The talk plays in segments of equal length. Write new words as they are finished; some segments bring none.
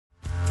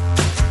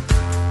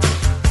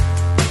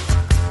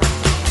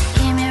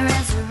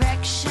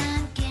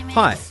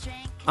Hi,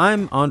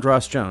 I'm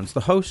Andras Jones, the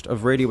host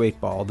of Radio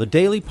 8 Ball, the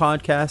daily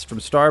podcast from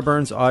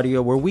Starburns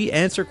Audio where we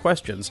answer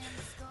questions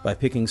by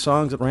picking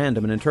songs at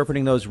random and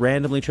interpreting those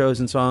randomly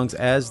chosen songs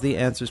as the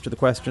answers to the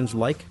questions,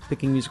 like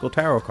picking musical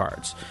tarot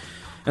cards.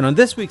 And on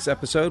this week's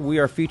episode, we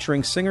are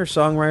featuring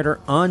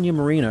singer-songwriter Anya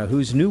Marina,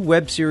 whose new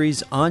web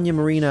series, Anya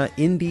Marina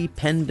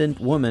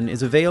Independent Woman,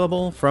 is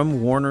available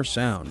from Warner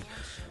Sound.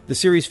 The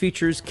series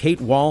features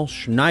Kate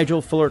Walsh,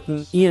 Nigel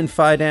Fullerton, Ian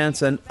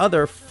Fidance, and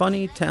other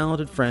funny,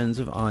 talented friends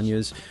of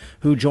Anya's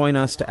who join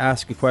us to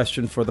ask a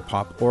question for the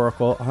Pop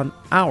Oracle on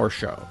our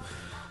show.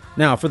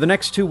 Now, for the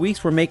next 2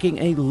 weeks, we're making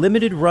a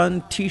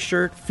limited-run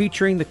t-shirt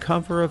featuring the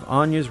cover of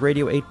Anya's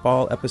Radio 8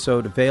 Ball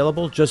episode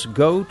available. Just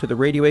go to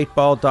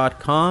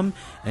theradio8ball.com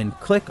and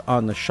click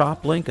on the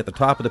shop link at the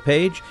top of the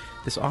page.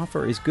 This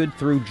offer is good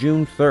through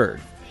June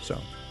 3rd, so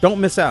don't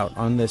miss out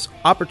on this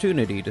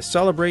opportunity to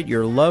celebrate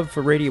your love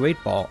for Radio 8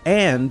 Ball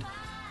and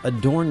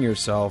adorn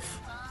yourself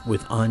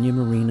with Anya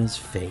Marina's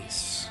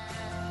face.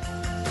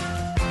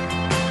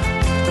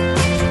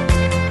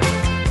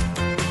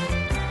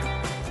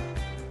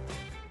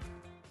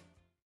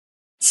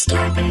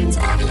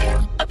 Starburns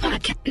Audio,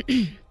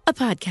 a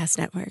podcast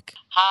network.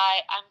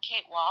 Hi, I'm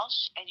Kate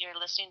Walsh, and you're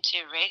listening to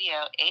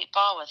Radio 8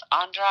 Ball with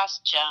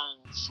Andras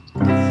Jones.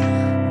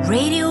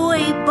 Radio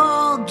 8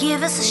 Ball,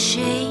 give us a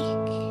shake.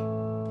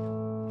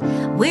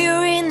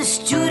 We're in the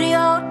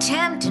studio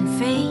tempting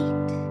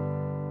fate,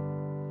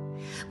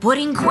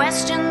 putting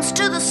questions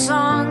to the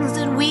songs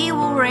that we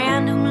will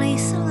randomly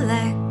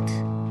select.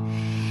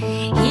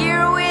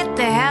 Here with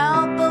the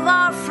help of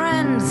our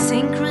friend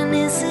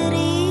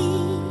Synchronicity.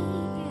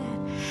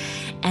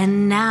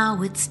 And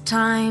now it's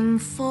time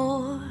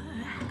for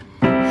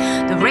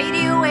the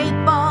Radio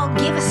 8 Ball,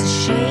 give us a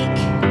shake.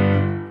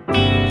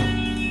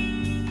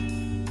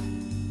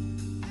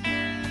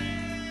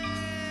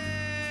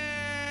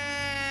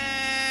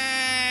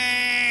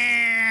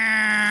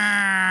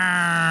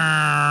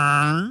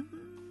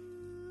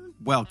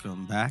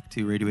 Welcome back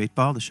to Radio 8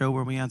 Ball, the show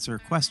where we answer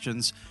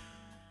questions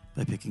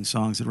by picking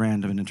songs at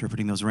random and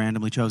interpreting those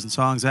randomly chosen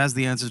songs as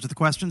the answers to the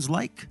questions,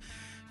 like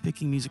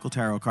picking musical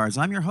tarot cards.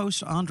 I'm your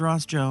host,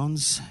 Andras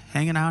Jones,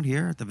 hanging out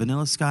here at the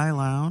Vanilla Sky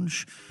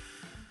Lounge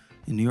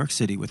in New York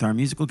City with our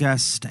musical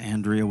guest,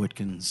 Andrea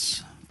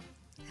Whitkins.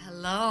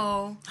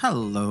 Hello.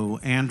 Hello,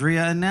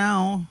 Andrea. And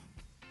now,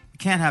 you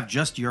can't have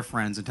just your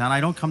friends in town.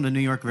 I don't come to New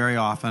York very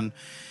often,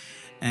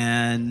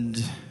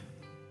 and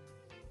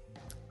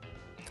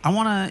I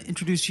want to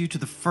introduce you to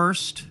the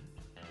first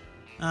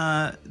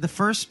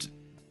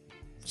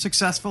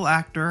successful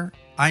actor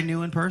I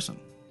knew in person.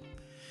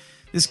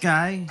 This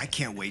guy... I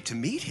can't wait to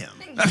meet him.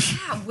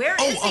 Yeah, where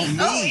is he?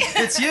 Me.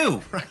 It's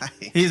you. Right.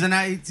 He's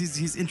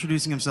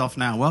introducing himself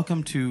now.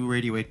 Welcome to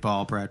Radio 8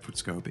 Ball, Bradford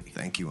Scobie.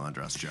 Thank you,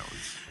 Andras Jones.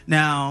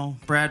 Now,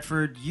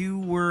 Bradford,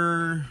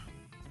 you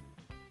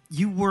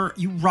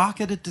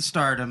rocketed to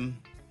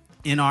stardom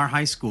in our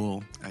high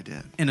school. I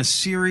did. In a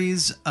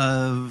series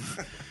of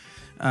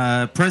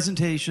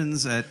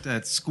presentations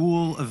at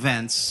school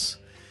events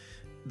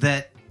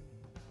that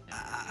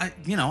I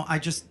didn't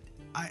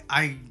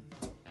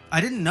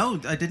know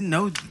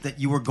that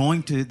you were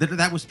going to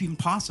that was even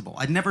possible.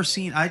 I'd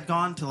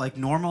gone to like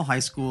normal high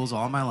schools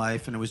all my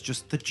life, and it was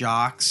just the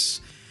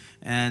jocks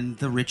and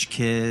the rich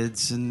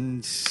kids,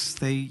 and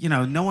they,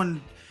 no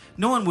one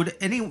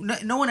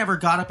ever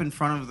got up in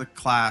front of the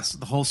class,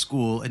 the whole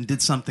school, and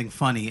did something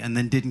funny and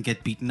then didn't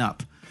get beaten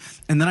up.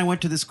 And then I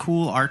went to this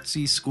cool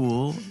artsy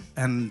school,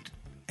 and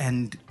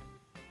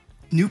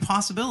new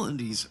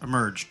possibilities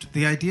emerged.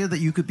 The idea that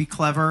you could be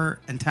clever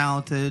and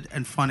talented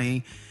and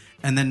funny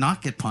and then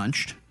not get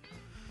punched.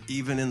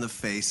 Even in the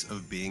face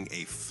of being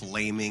a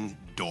flaming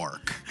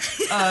dork.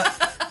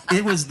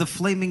 It was the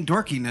flaming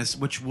dorkiness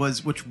which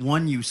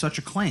won you such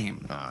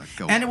acclaim.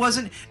 It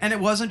wasn't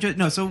just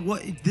no. So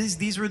what?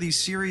 These were these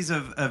series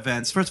of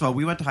events. First of all,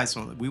 we went to high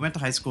school. We went to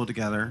high school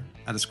together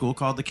at a school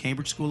called the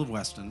Cambridge School of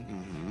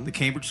Weston, the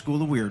Cambridge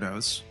School of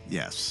Weirdos.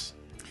 Yes.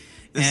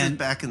 This is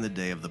back in the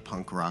day of the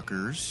punk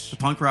rockers. The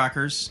punk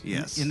rockers,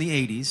 yes, in the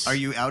 80s. Are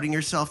you outing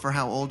yourself for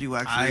how old you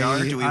actually are?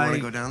 Do we want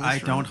to go down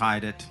this road? don't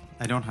hide it.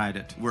 I don't hide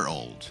it. We're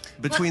old.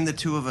 Between the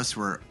two of us,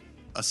 we're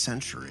a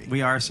century.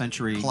 We are a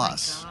century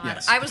plus. Oh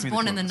yes. I was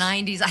born in the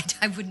 90s.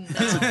 I wouldn't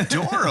know. That's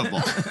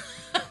adorable.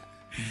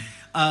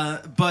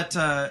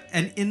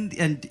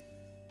 And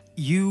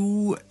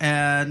you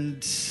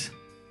and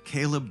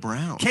Caleb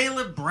Brown.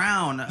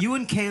 You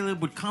and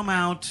Caleb would come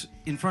out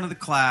in front of the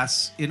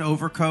class in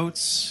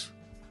overcoats.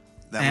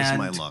 That was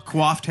my look.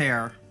 Coiffed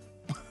hair.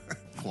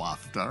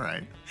 Coiffed, all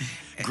right.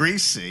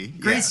 Greasy,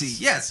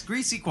 yes.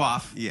 Greasy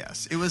coif.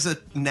 Yes, it was a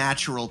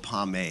natural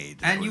pomade.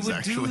 And you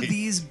would do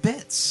these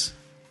bits.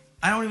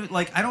 I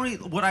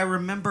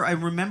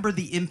remember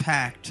the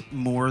impact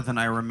more than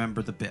I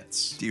remember the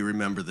bits. Do you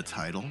remember the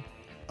title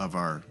of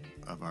our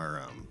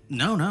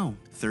No.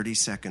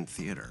 30-second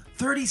theater?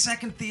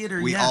 30-second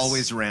theater, We yes.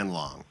 always ran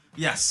long.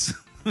 Yes.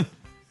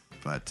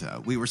 But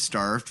we were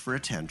starved for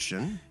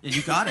attention. And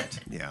you got it.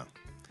 Yeah.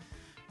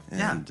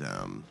 And,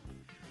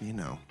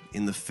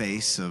 in the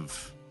face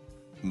of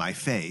my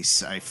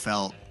face, I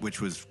felt,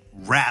 which was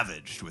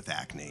ravaged with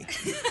acne.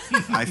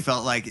 I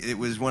felt like it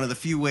was one of the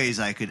few ways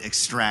I could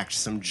extract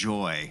some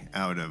joy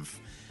out of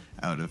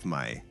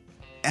my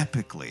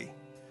epically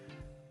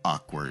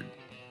awkward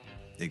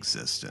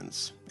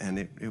existence. And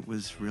it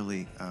was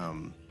really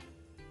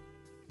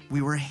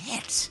we were a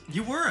hit.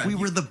 You were. We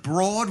were the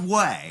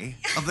Broadway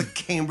of the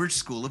Cambridge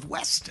School of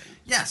Weston.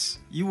 Yes,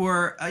 you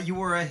were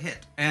a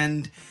hit,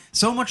 and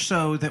so much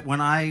so that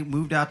when I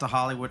moved out to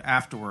Hollywood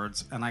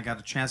afterwards, and I got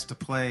a chance to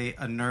play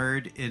a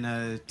nerd in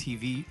a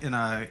TV in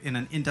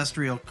an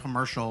industrial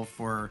commercial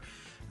for,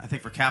 I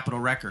think, for Capitol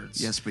Records.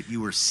 Yes, but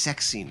you were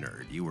sexy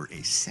nerd. You were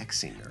a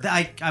sexy nerd.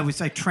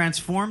 I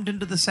transformed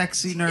into the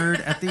sexy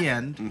nerd at the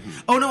end.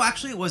 Oh no,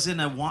 actually, it was in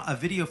a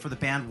video for the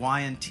band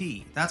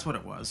Y&T. That's what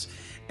it was.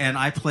 And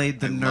I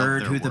played the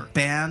nerd who the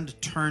band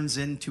turns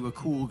into a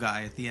cool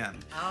guy at the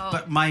end. Oh.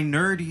 But my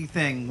nerdy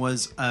thing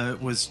was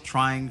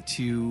trying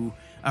to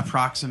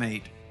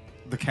approximate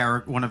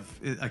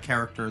a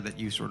character that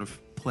you sort of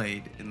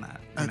played in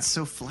that. That's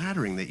so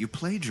flattering that you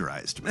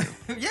plagiarized me.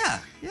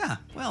 Yeah.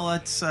 Well,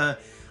 it's I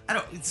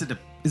don't.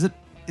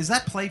 Is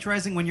that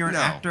plagiarizing when you're an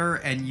actor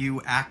and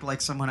you act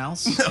like someone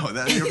else? No,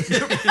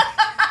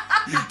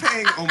 you're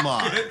paying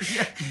homage.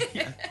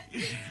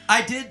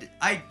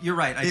 You're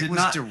right. It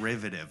was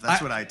derivative.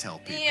 That's what I tell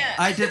people. Yeah.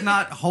 I did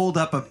not hold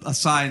up a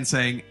sign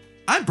saying,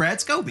 "I'm Brad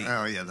Scobie."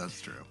 Oh yeah, that's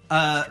true.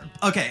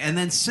 Okay, and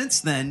then since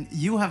then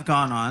you have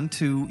gone on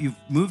to you've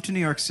moved to New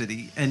York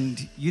City,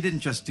 and you didn't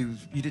just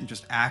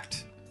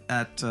act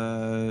at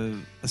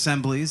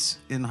assemblies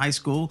in high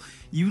school.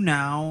 You're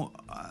now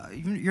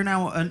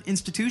an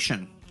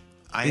institution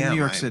in New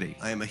York City.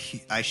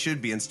 I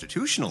should be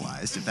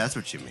institutionalized, if that's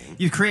what you mean.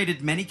 You've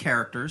created many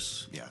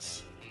characters.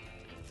 Yes.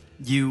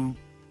 You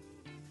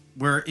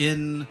were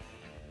in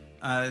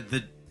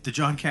the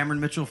John Cameron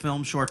Mitchell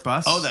film Short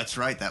Bus. Oh, that's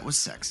right. That was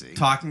sexy.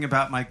 Talking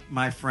about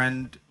my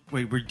friend.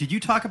 Wait, did you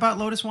talk about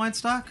Lotus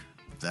Weinstock?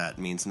 That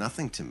means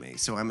nothing to me,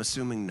 so I'm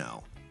assuming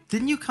no.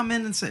 Didn't you come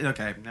in and say?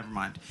 Okay, never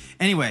mind.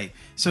 Anyway,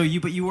 so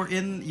you were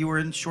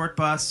in Short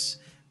Bus,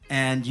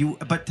 and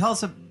But tell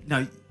us.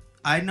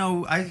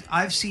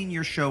 I've seen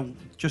your show,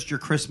 just your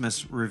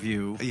Christmas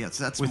review. Yes,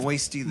 that's with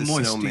Moisty the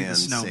Snowman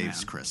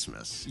Saves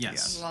Christmas.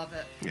 Yes. Love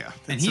it. Yeah,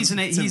 And it's he's a a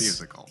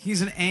musical.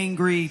 He's an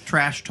angry,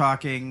 trash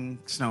talking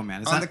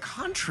snowman. On the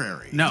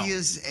contrary, No. he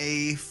is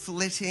a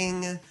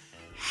flitting,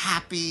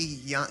 happy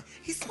young.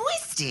 He's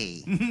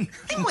Moisty.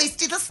 I'm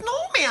Moisty the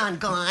Snowman,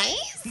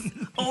 guys.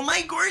 Oh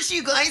my gosh,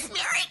 you guys!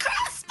 Merry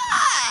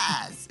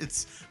Christmas!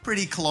 It's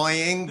pretty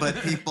cloying, but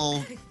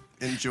people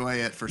enjoy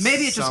it for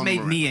Maybe it just some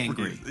made me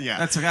angry. Yeah,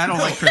 That's okay. I don't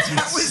like Christmas.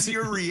 That was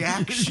your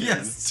reaction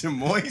Yes. to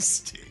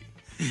Moisty.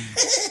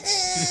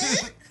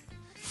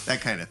 That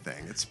kind of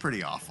thing. It's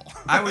pretty awful.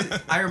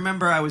 I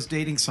remember I was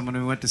dating someone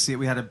who went to see it.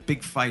 We had a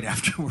big fight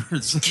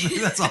afterwards.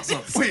 That's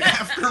also Wait,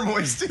 after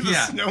Moisty the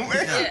Yeah.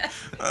 Snowman? Yeah.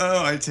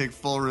 Oh, I take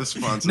full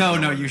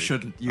responsibility. No, you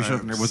shouldn't. You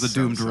shouldn't. It was a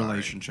so doomed sorry.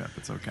 relationship.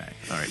 It's okay.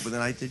 All right, well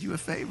then I did you a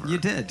favor. You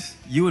did.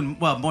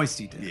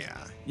 Moisty did.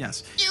 Yeah.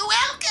 Yes. You're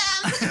welcome.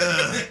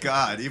 Ugh,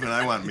 God, even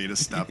I want me to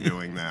stop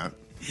doing that.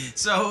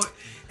 So,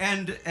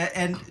 and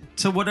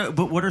so what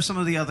are some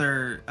of the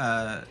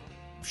other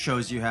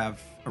shows you have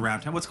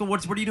around town? What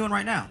are you doing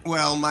right now?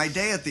 Well, my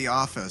day at the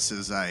office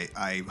is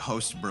I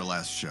host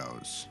burlesque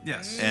shows.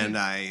 Yes. And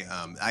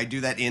I do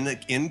that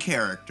in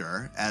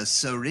character as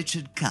Sir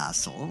Richard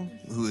Castle,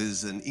 who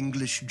is an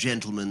English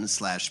gentleman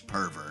 /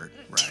 pervert,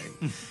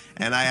 right?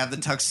 And I have the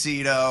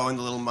tuxedo and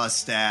the little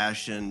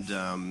mustache, and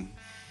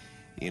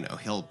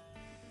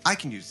I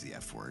can use the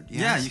F word.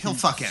 Yes. Yeah, he'll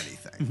fuck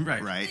anything.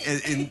 Right.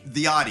 Right. In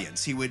the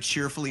audience, he would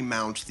cheerfully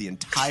mount the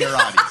entire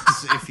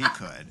audience if he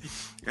could.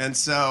 And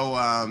so,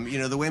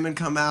 the women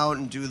come out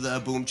and do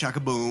the boom chaka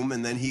boom,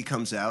 and then he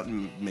comes out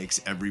and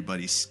makes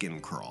everybody's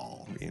skin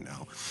crawl.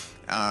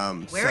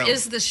 Where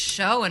is the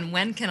show and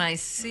when can I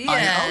see it?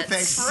 Oh,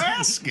 thanks for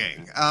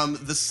asking.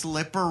 The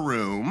Slipper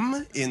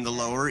Room in the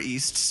Lower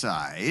East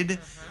Side.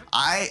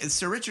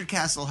 Sir Richard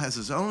Castle has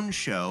his own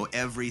show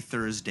every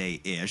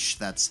Thursday-ish.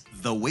 That's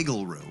The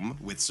Wiggle Room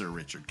with Sir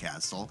Richard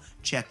Castle.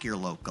 Check your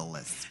local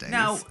listings.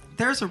 Now,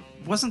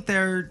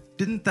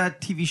 didn't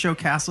that TV show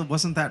Castle,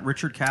 wasn't that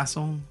Richard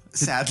Castle?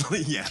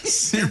 Sadly,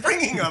 yes. You're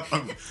bringing up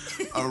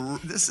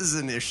this is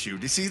an issue.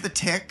 Do you see the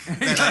tick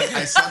that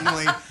I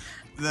suddenly...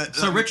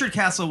 So Richard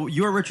Castle,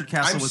 your Richard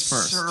Castle was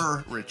first.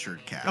 Sir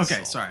Richard Castle.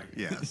 Okay, sorry.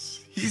 Yes.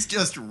 He's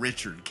just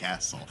Richard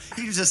Castle.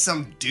 He's just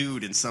some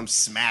dude in some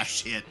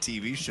smash hit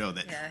TV show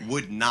that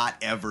would not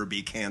ever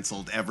be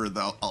canceled ever,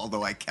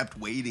 although I kept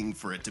waiting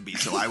for it to be,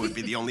 so I would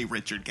be the only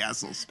Richard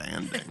Castle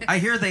standing. I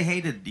hear they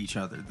hated each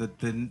other,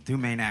 the two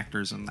main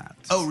actors in that.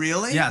 Oh,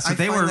 really? Yeah, so I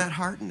find that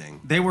heartening.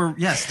 They were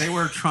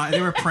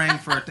praying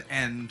for it to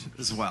end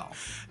as well.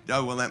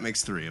 Oh, well, that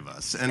makes three of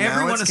us. And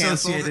Everyone now it's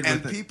canceled, associated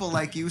and with it. people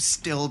like you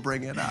still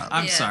bring it up.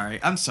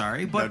 I'm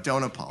sorry, but No,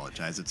 don't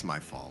apologize. It's my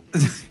fault.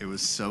 It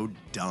was so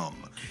dumb.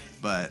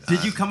 But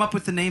did you come up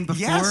with the name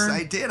before? Yes,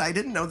 I did. I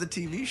didn't know the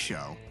TV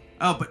show.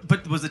 Oh,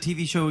 but was the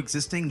TV show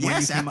existing when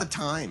Yes, you came at the up?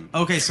 time.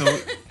 Okay, so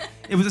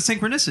It was a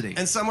synchronicity.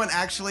 And someone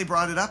actually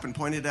brought it up and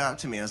pointed it out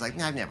to me. I was like,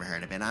 I've never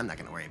heard of it. I'm not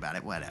going to worry about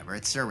it. Whatever.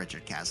 It's Sir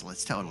Richard Castle.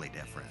 It's totally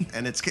different.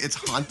 And it's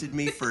haunted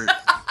me for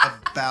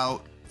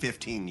about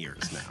 15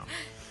 years now.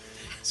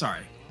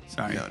 Sorry.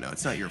 No,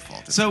 it's not your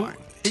fault. It's so fine.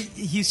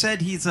 You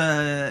said he's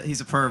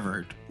a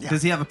pervert. Yeah.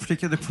 Does he have a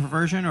particular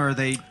perversion, or are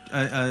they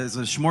is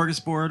a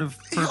smorgasbord of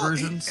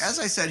perversions? As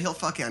I said, he'll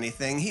fuck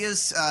anything. He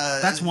is.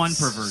 That's one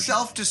perversion.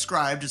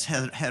 Self-described as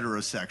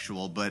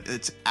heterosexual, but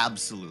it's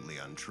absolutely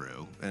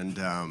untrue. And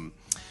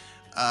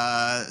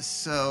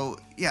so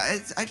yeah,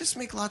 I just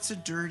make lots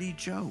of dirty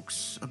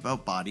jokes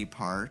about body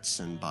parts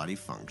and body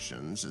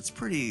functions. It's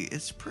pretty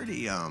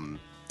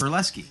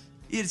burlesque.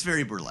 It's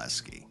very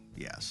burlesque.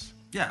 Yes.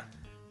 Yeah.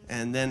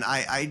 And then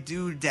I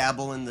do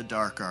dabble in the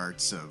dark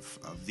arts of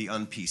the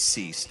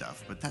un-PC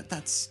stuff, but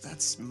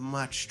that's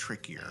much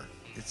trickier.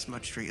 It's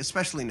much trickier,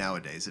 especially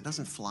nowadays. It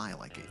doesn't fly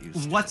like it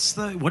used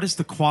to. What is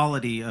the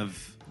quality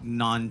of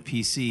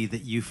non-PC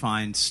that you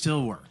find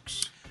still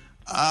works?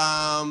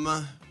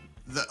 The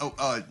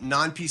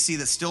non-PC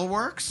that still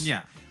works?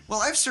 Yeah. Well,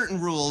 I have certain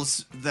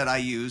rules that I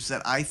use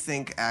that I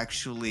think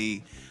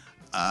actually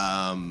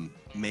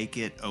make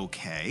it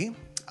okay.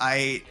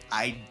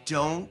 I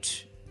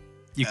don't...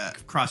 You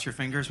cross your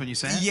fingers when you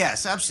say it?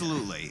 Yes,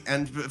 absolutely.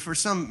 And for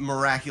some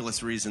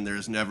miraculous reason,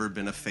 there's never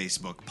been a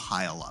Facebook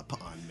pile-up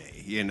on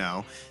me, you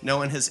know? No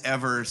one has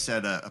ever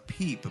said a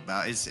peep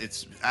about it.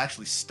 It's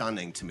actually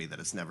stunning to me that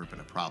it's never been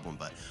a problem.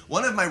 But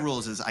one of my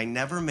rules is I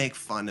never make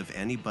fun of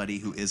anybody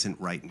who isn't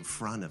right in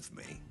front of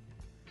me.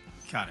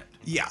 Got it.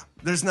 Yeah.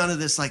 There's none of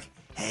this like,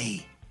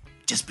 hey,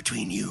 just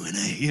between you and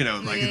I, you know,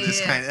 like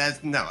this kind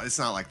of... No, it's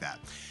not like that.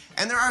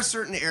 And there are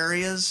certain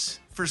areas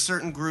for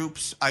certain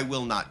groups I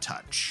will not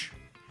touch.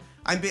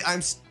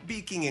 I'm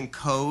speaking in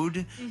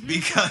code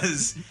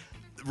because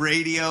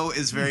radio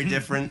is very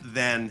different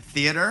than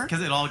theater.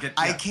 Because it all gets...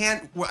 I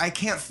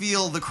can't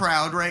feel the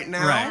crowd right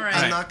now. Right.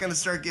 I'm not going to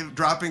start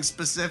dropping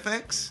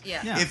specifics.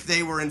 Yeah. If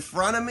they were in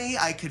front of me,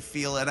 I could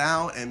feel it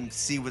out and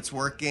see what's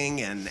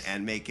working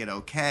and make it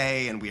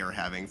okay, and we are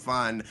having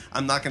fun.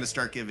 I'm not going to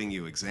start giving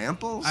you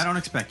examples. I don't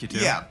expect you to.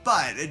 Yeah,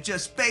 but it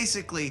just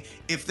basically,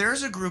 if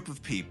there's a group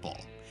of people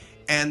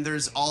and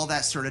there's all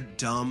that sort of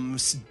dumb,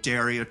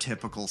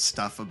 stereotypical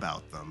stuff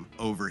about them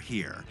over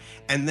here,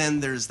 and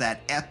then there's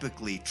that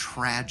epically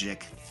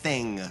tragic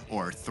thing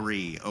or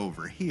three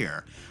over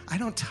here, I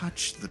don't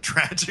touch the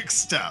tragic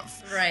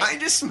stuff. Right. I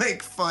just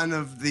make fun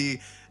of the...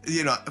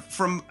 You know,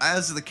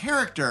 as the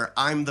character,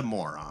 I'm the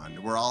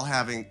moron. We're all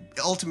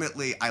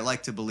ultimately, I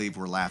like to believe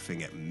we're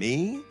laughing at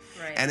me.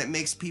 Right. And it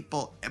makes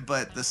people,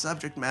 but the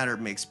subject matter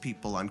makes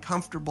people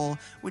uncomfortable,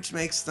 which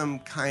makes them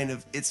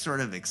it's sort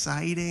of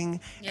exciting.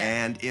 Yeah.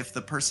 And if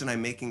the person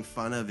I'm making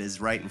fun of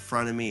is right in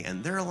front of me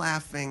and they're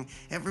laughing,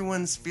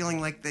 everyone's feeling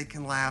like they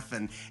can laugh.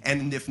 And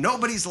if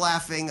nobody's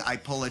laughing, I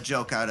pull a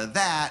joke out of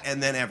that,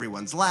 and then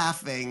everyone's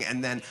laughing.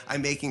 And then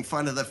I'm making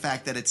fun of the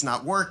fact that it's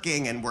not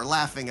working, and we're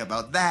laughing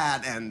about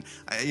that. And,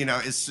 you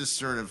know, it's just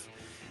sort of,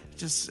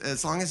 just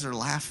as long as they're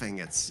laughing,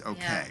 it's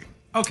okay. Yeah.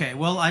 Okay,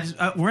 well,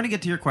 we're going to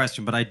get to your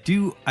question, but I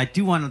do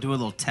want to do a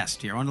little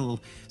test here.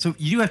 So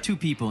you do have two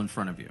people in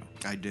front of you.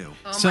 I do.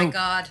 Oh so my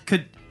God.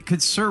 Could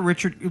if Sir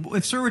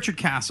Richard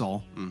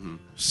Castle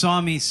saw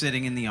me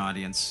sitting in the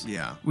audience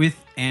with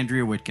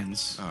Andrea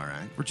Whitkins. All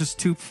right. We're just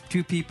two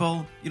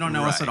people. You don't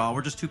know us Right. at all.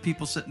 We're just two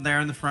people sitting there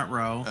in the front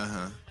row.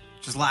 Uh-huh.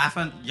 Just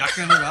laughing,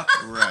 yucking it up.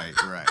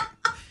 Right.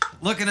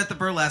 Looking at the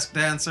burlesque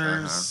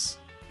dancers,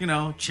 you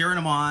know, cheering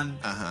them on.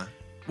 Uh-huh.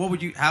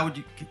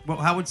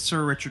 How would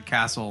Sir Richard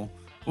Castle...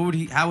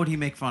 How would he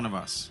make fun of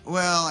us?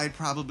 Well, I'd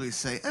probably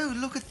say, oh,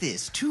 look at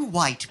this. Two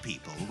white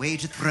people. Way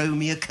to throw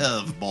me a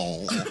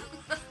curveball.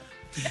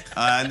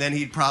 And then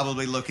he'd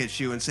probably look at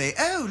you and say,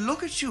 oh,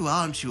 look at you.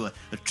 Aren't you an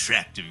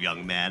attractive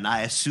young man?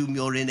 I assume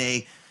you're in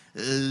a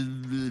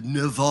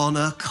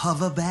Nirvana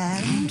cover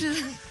band?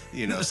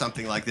 You know,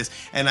 something like this.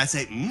 And I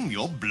say,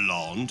 you're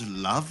blonde.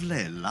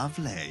 Lovely.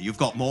 You've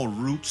got more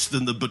roots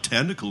than the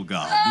botanical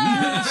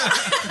gardens.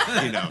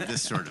 You know,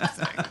 this sort of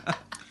thing.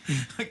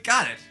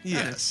 Got it.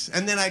 Yes.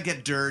 And then I'd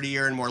get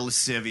dirtier and more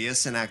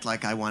lascivious and act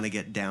like I want to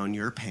get down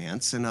your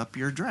pants and up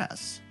your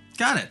dress.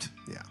 Got it.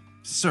 Yeah.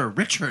 Sir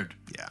Richard.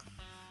 Yeah.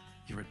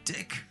 You're a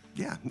dick.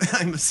 Yeah.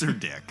 I'm a Sir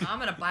Dick. I'm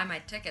going to buy my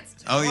tickets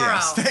tomorrow. Oh,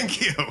 yes.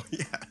 Thank you.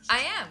 Yes. I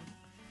am.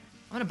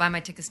 I'm going to buy my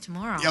tickets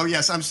tomorrow. Oh,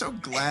 yes. I'm so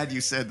glad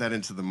you said that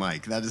into the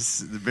mic. That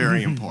is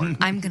very important.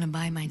 I'm going to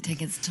buy my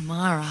tickets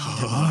tomorrow.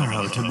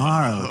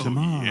 Tomorrow.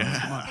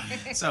 Yeah.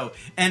 So,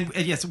 and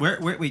yes,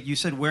 wait, you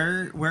said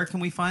where can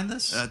we find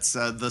this? That's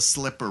the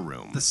Slipper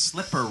Room. The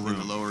Slipper Room. In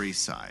the Lower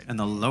East Side. And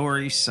the Lower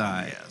East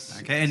Side. Yes.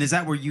 Okay, and is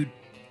that where you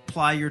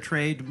ply your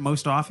trade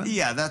most often?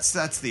 Yeah,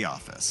 that's the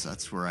office.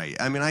 That's where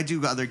I mean, I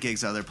do other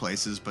gigs other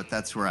places, but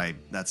that's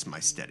my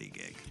steady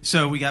gig.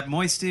 So we got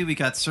Moisty, we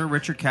got Sir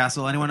Richard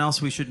Castle. Anyone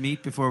else we should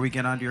meet before we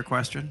get on to your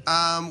question?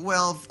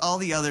 Well, all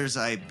the others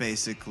I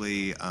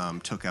basically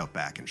took out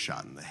back and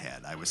shot in the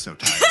head. I was so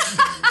tired of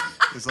them.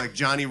 It was like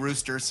Johnny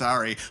Rooster,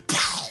 sorry.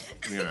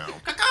 You know.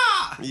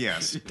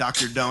 Yes.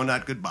 Dr.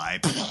 Donut, goodbye.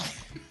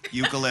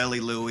 Ukulele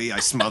Louie, I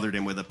smothered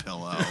him with a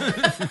pillow.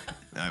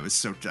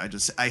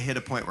 I hit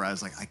a point where I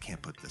was like, I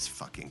can't put this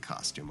fucking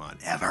costume on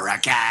ever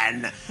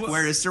again.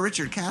 Whereas Sir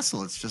Richard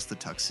Castle, it's just the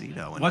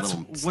tuxedo. And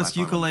What's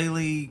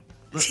ukulele?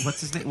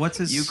 What's his name? What's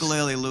his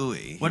Ukulele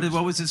Louie? What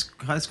was his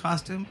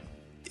costume?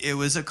 It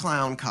was a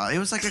clown costume. It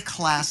was like a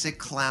classic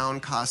clown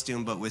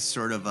costume, but with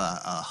sort of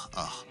a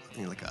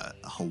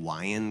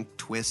Hawaiian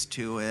twist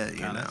to it.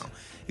 You know,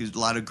 he was a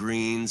lot of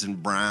greens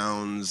and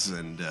browns,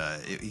 and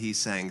he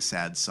sang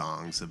sad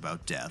songs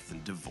about death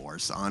and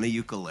divorce on a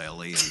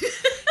ukulele. And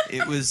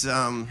it was.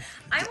 I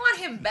want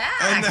him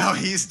back. No,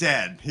 he's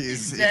dead.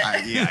 He's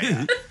dead.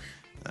 Yeah.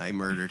 I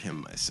murdered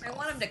him myself. I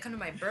want him to come to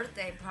my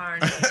birthday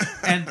party.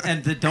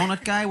 and the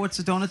donut guy, what's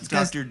the donut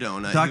guy? Dr.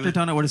 Donut. Dr.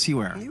 Donut, what does he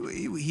wear?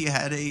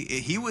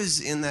 He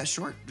was in that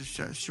short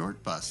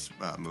bus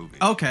movie.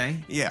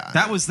 Okay. Yeah.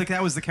 That was the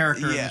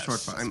character in the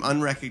short bus. I'm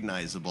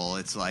unrecognizable.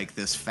 It's like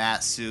this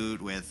fat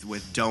suit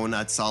with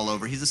donuts all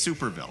over. He's a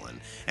supervillain.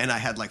 And I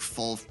had like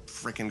full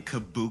freaking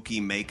kabuki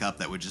makeup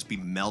that would just be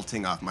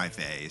melting off my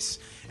face.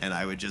 And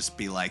I would just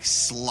be like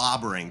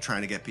slobbering,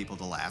 trying to get people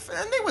to laugh.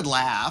 And they would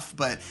laugh,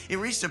 but it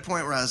reached a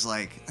point where I was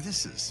like,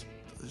 this is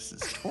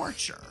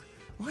torture.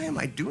 Why am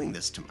I doing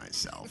this to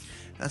myself?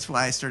 That's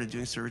why I started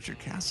doing Sir Richard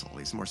Castle.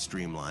 He's more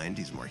streamlined,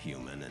 he's more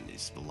human, and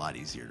he's a lot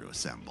easier to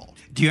assemble.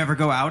 Do you ever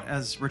go out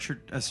as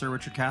Sir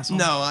Richard Castle?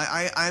 No,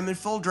 I'm in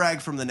full drag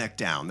from the neck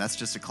down. That's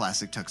just a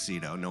classic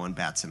tuxedo. No one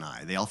bats an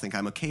eye. They all think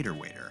I'm a cater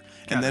waiter.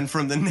 And then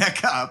from the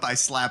neck up, I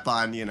slap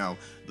on,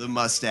 the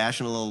mustache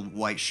and a little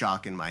white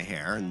shock in my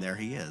hair, and there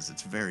he is.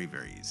 It's very,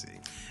 very easy.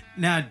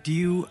 Now, do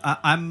you?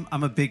 I'm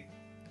a big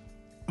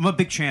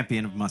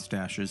champion of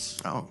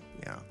mustaches. Oh,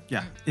 yeah.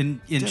 Yeah.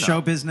 In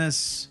show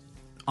business,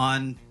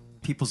 on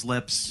people's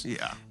lips.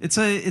 Yeah.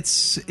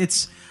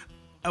 It's.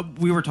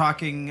 We were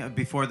talking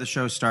before the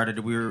show started.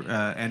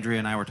 Andrea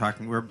and I were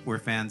talking. We're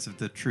fans of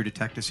the True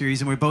Detective series,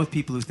 and we're both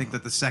people who think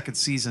that the second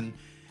season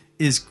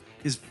is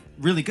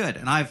really good,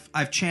 and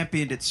I've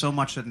championed it so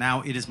much that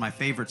now it is my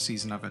favorite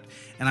season of it,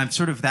 and I'm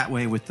sort of that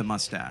way with the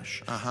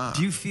mustache.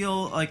 Do you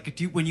feel like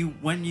when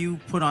you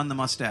put on the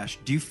mustache,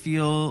 do you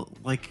feel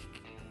like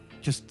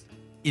just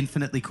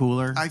infinitely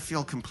cooler? I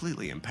feel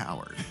completely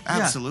empowered.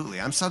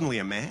 Absolutely. I'm suddenly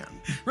a man.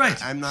 Right.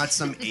 I'm not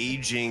some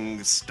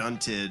aging,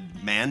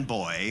 stunted man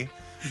boy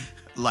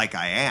like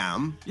I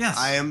am. Yes.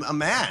 I am a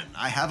man.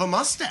 I have a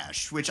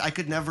mustache, which I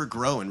could never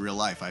grow in real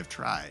life. I've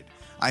tried.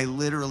 I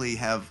literally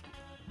have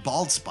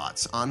bald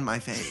spots on my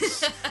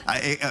face.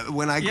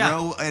 When I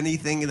grow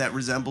anything that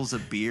resembles a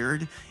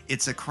beard,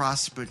 it's a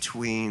cross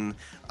between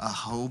a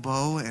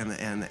hobo and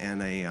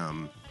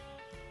a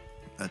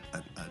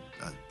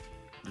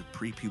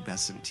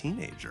prepubescent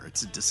teenager.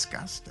 It's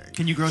disgusting.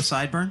 Can you grow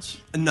sideburns?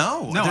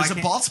 No, there's a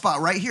bald spot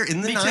right here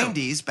in the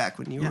 90s, back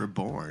when you were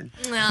born.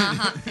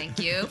 Thank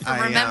you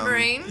for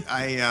remembering.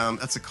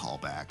 That's a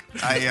callback.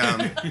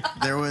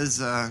 There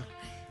was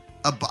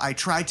I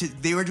tried to.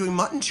 They were doing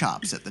mutton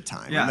chops at the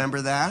time. Yeah.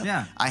 Remember that?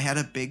 Yeah. I had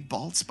a big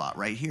bald spot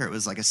right here. It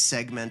was like a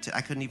segmented. I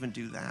couldn't even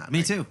do that.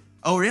 Me too.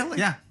 Oh, really?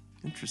 Yeah.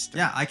 Interesting.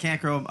 Yeah, I can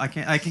grow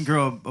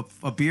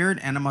a beard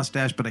and a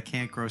mustache, but I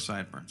can't grow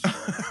sideburns.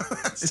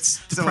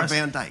 It's so a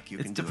Van Dyke.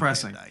 It's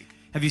depressing.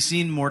 Have you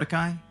seen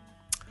Mordecai?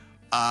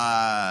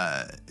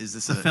 Is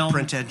this a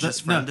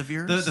pretentious friend of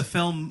yours? The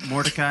film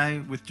Mordecai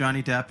with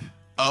Johnny Depp.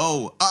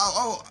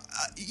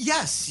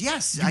 Yes. You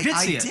did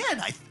see it. I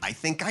did. I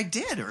think I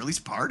did, or at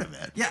least part of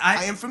it. Yeah,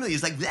 I am familiar.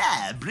 He's like,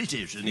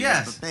 British, and he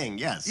has the thing.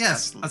 Yes.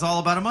 Absolutely. It's all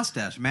about a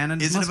mustache. Man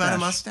and Is mustache. it about a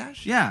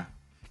mustache? Yeah.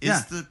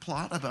 Is the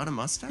plot about a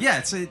mustache? Yeah,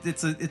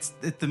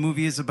 the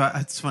movie is about.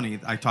 It's funny.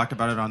 I talked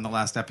about it on the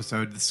last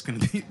episode. This is going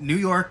to be New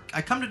York.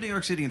 I come to New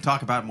York City and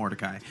talk about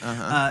Mordecai.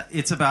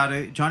 It's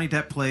about Johnny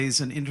Depp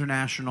plays an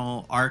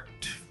international art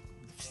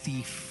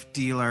thief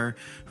dealer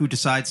who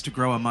decides to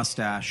grow a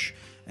mustache,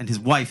 and his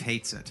wife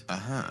hates it.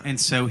 And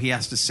so he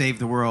has to save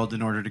the world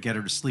in order to get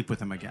her to sleep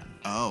with him again.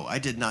 Oh, I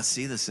did not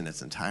see this in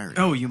its entirety.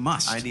 Oh, you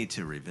must. I need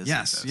to revisit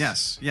this.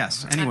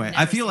 Yes. Anyway,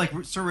 I feel like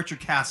Sir Richard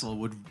Castle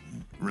would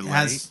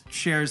has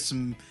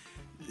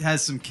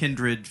some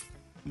kindred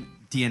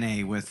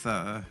DNA with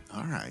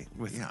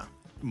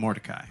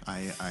Mordecai.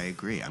 I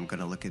agree. I'm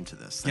going to look into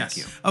this. Thank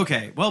you.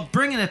 Okay. Well,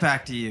 bringing it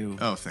back to you.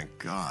 Oh, thank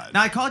God.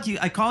 Now I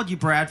called you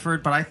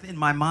Bradford, but in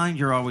my mind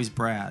you're always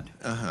Brad.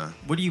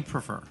 What do you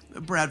prefer?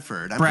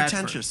 Bradford. I'm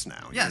pretentious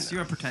now. Yes,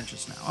 you're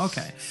pretentious now.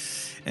 Okay.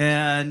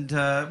 And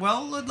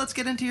let's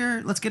get into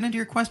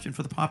your question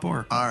for the Pop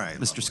Oracle. All right,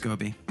 Mr.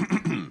 Scobie.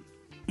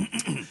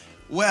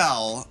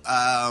 Well,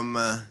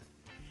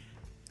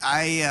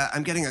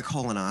 I'm getting a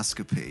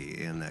colonoscopy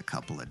in a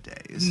couple of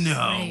days. No.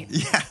 Right.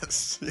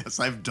 Yes,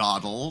 I've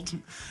dawdled.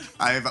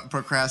 I've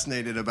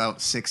procrastinated about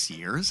 6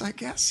 years, I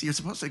guess. You're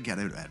supposed to get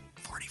it at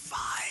 45.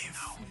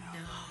 Oh, no.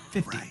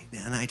 50. Right.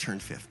 And I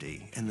turned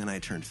 50, and then I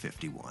turned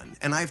 51.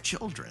 And I have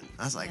children.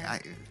 I was like,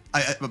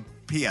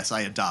 P.S.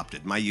 I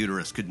adopted. My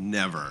uterus could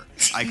never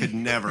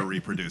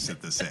reproduce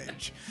at this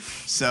age.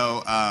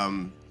 So,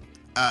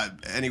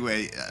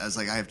 anyway, I was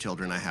like, I have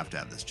children. I have to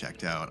have this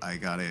checked out.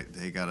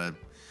 They gotta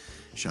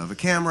shove a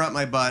camera up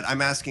my butt.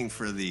 I'm asking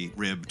for the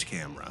ribbed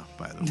camera,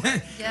 by the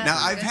way. Yeah, now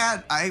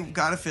I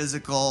got a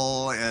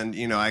physical, and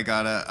I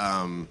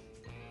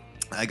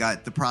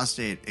got the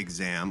prostate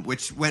exam,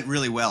 which went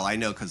really well. I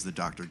know because the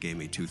doctor gave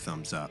me 2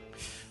 thumbs up.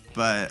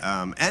 But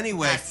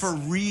anyway, for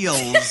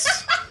reals,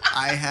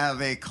 I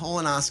have a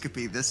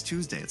colonoscopy this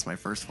Tuesday. It's my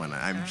first one.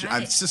 I'm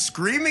just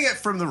screaming it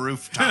from the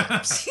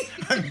rooftops.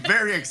 I'm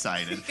very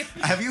excited.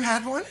 Have you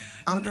had one,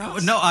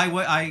 Andras? No,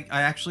 I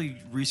actually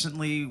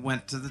recently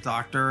went to the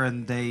doctor,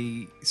 and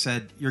they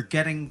said, you're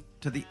getting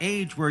to the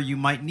age where you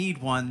might need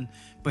one,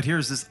 but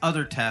here's this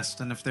other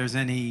test, and if there's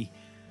any...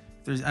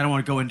 I don't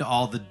want to go into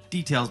all the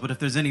details, but if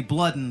there's any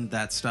blood in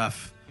that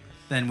stuff,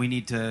 then we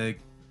need to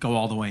go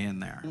all the way in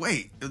there.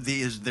 Wait,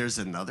 there's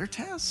another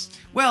test?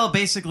 Well,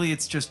 basically,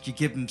 it's just you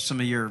give them some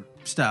of your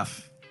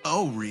stuff.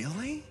 Oh,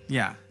 really?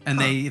 Yeah,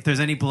 and if there's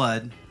any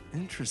blood,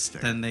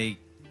 interesting, then they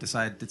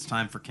decide it's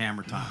time for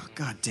camera time. Oh,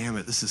 God damn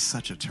it! This is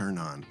such a turn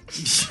on.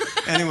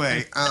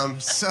 Anyway,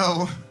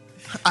 so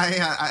I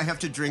have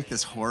to drink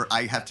this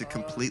I have to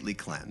completely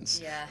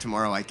cleanse. Yeah.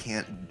 Tomorrow I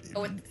can't.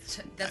 Oh,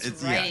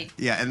 that's right.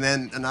 Yeah, and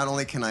then not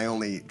only can I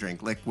only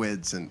drink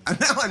liquids, and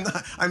now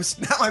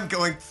I'm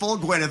going full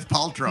Gwyneth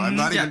Paltrow. I'm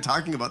not even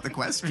talking about the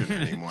question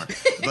anymore.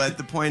 But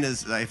the point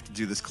is, I have to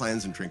do this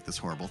cleanse and drink this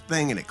horrible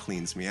thing, and it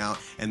cleans me out.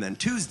 And then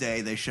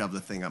Tuesday they shove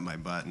the thing up my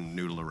butt and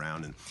noodle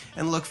around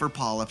and look for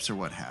polyps or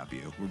what have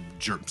you, or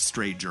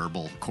stray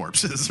gerbil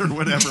corpses or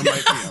whatever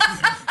might be up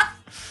there.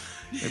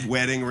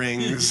 Wedding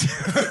rings,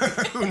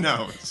 who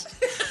knows?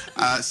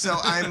 So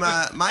I'm.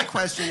 My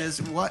question is,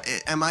 what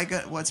am I?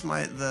 What's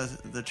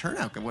the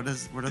turnout? What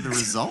are the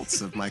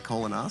results of my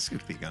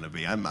colonoscopy going to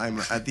be? I'm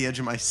at the edge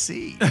of my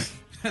seat.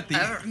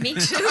 Me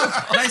too.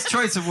 Nice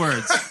choice of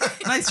words.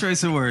 Nice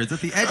choice of words. At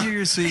the edge of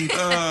your seat.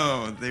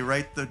 Oh, they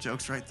write the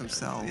jokes right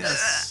themselves.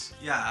 Yes.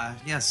 Yeah.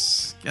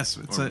 Yes.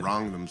 Or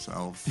wrong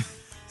themselves.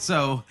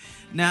 So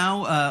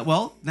now,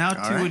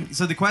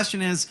 so the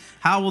question is,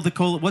 how will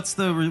what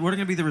are going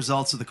to be the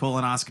results of the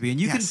colonoscopy?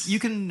 And you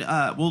can,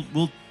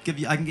 we'll give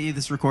you, I can get you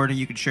this recording.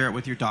 You can share it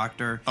with your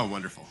doctor. Oh,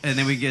 wonderful. And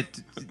then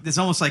it's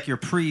almost like your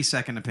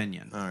second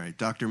opinion. All right.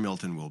 Dr.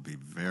 Milton will be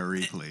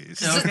very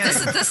pleased. Okay.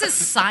 This is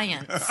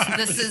science.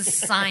 This is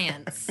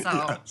science. So.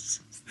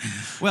 Yes.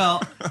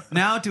 Well,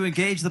 now to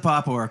engage the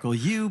Pop Oracle,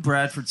 you,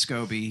 Bradford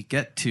Scobie,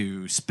 get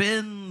to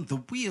spin the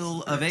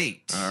Wheel of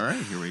 8. All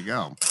right, here we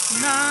go.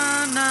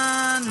 Na,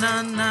 na,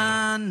 na,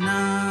 na,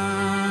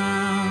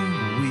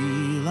 na.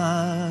 Wheel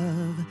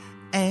of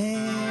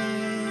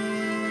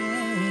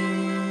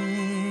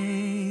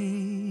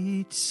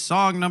 8.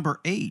 Song number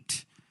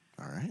 8.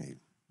 All right.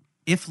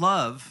 If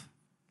Love,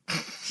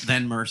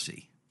 Then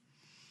Mercy.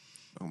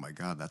 Oh, my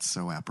God, that's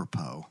so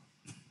apropos.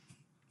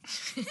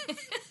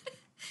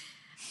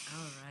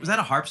 Was that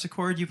a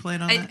harpsichord you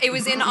played on that? It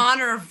was in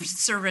honor of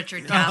Sir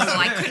Richard Castle.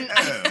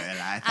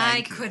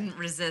 I couldn't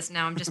resist.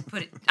 Now I'm just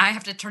I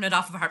have to turn it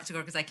off of a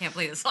harpsichord because I can't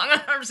play the song on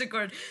a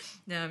harpsichord.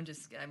 No, I'm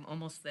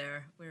almost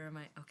there. Where am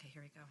I? Okay,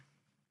 here we go.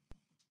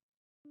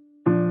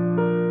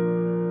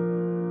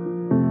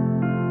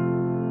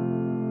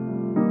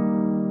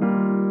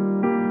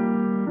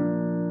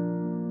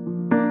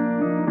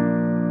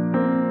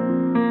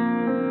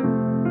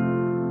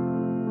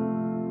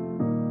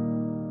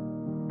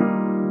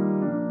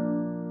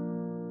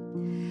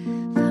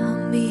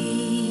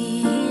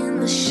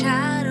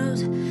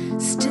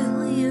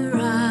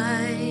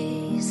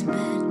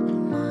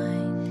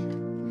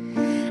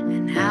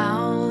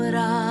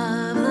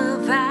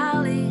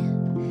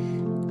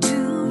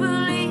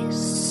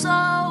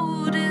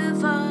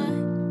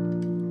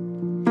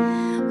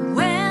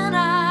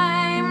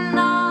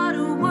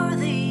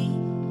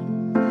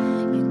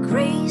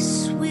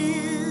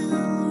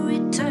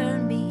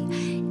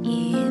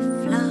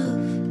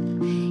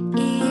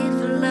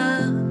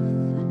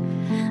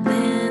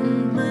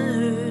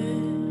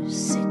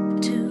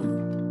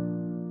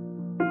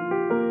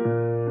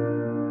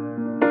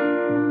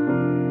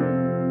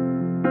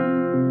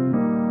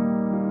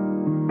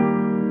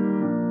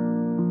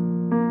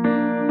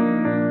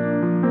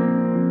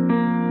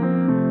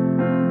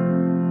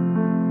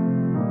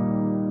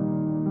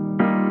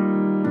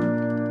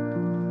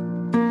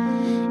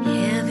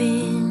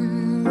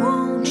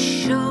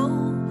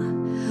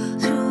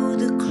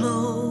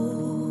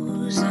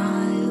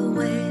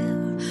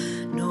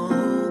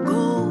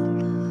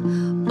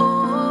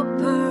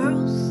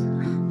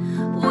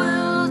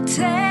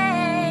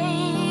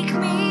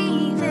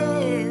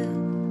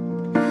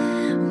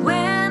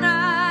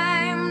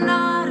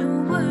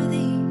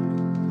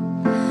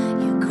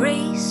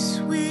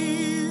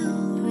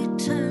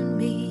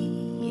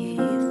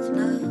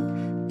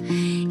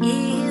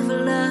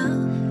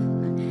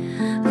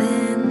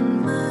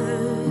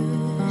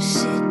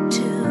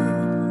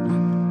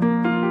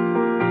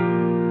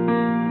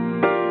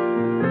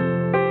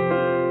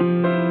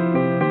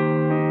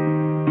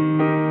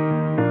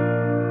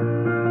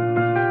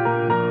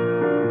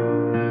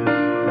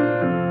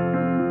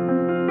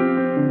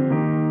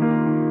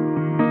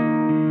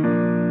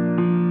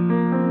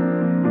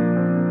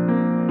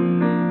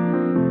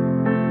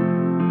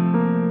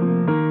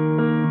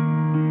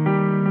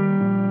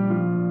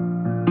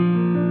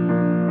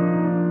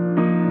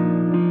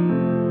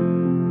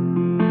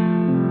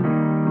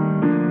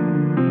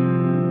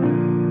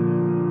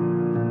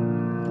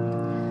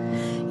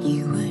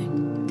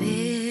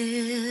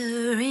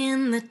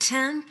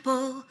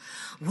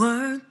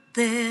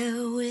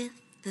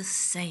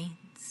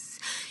 saints.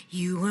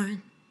 You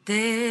weren't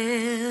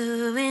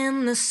there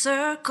in the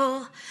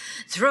circle,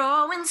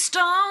 throwing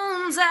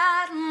stones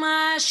at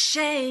my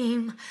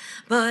shame.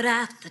 But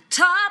at the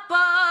top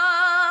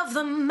of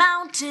the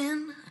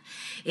mountain,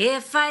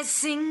 if I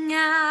sing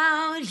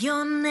out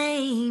your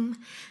name,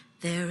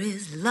 there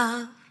is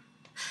love,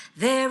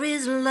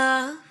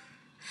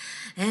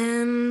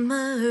 and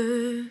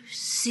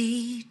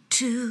mercy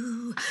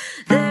too.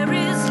 There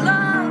is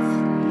love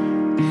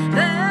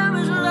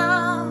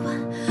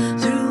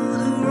through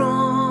the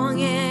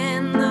wrong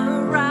and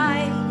the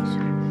right.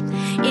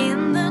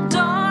 In the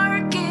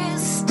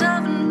darkest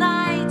of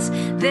nights,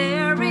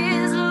 there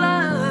is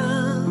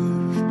love.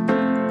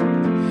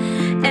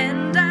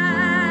 And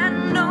I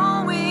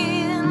know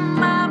in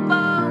my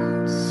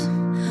bones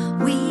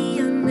we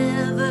are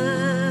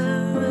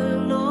never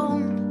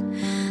alone.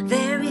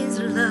 There is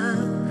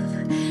love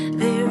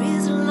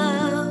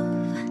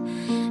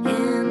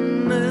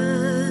and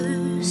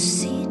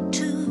mercy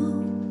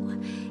too.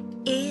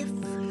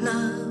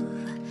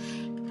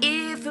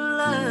 If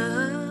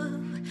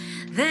love,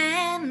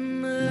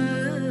 then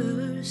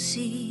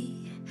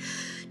mercy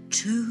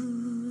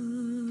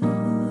too.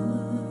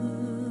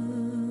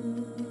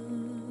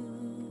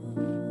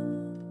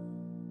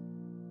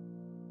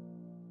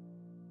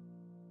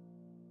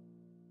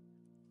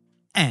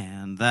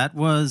 And that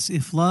was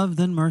If Love,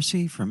 Then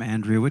Mercy from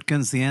Andrea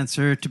Whitkins, the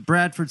answer to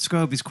Bradford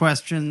Scobie's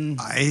question.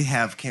 I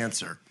have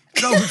cancer.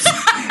 No,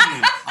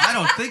 I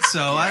don't think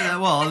so.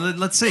 Well,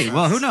 let's see.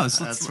 Well, who knows?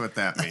 That's what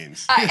that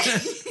means.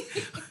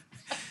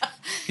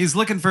 He's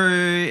looking for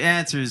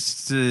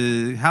answers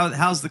to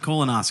how's the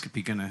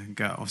colonoscopy going to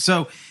go.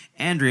 So,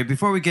 Andrea,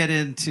 before we get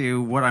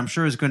into what I'm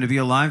sure is going to be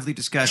a lively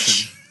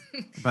discussion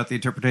about the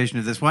interpretation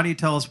of this, why don't you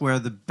tell us where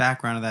the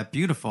background of that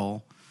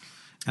beautiful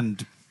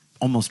and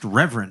almost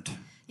reverent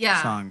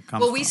song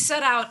comes from? We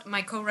set out,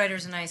 my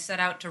co-writers and I set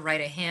out to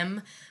write a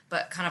hymn,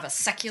 but kind of a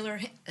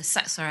secular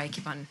sorry, I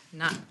keep on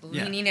not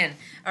leaning in.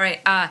 All right,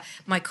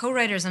 my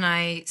co-writers and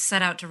I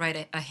set out to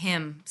write a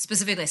hymn,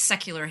 specifically a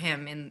secular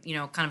hymn, in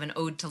kind of an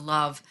ode to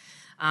love.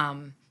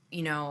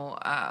 We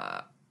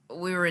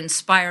were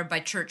inspired by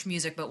church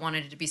music, but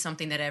wanted it to be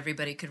something that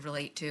everybody could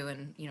relate to,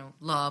 and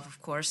love,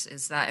 of course,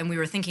 is that. And we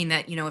were thinking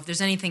that if there's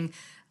anything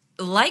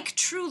like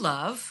true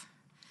love,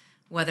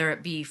 whether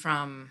it be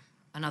from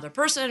another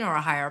person or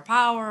a higher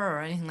power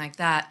or anything like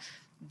that,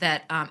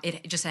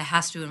 it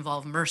has to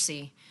involve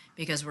mercy,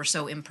 because we're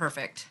so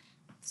imperfect.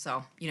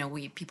 So,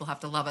 people have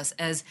to love us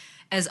as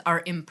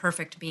our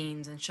imperfect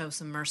beings and show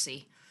some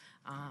mercy.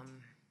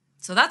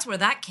 So that's where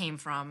that came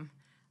from.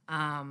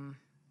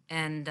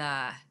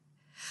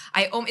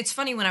 It's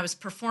funny, when I was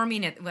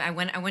performing it, I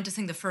went to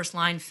sing the first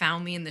line,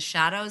 "Found Me in the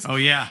Shadows." Oh,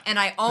 yeah. And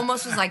I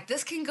almost was like,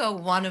 this can go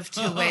one of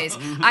two ways.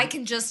 I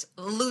can just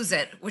lose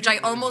it, which I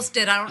almost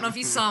did. I don't know if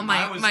you saw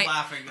my... I was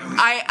laughing.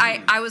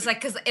 I was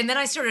like, and then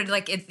I started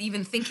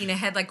even thinking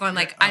ahead, like going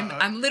like,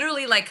 I'm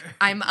literally like,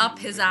 I'm up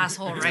his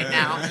asshole right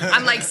now.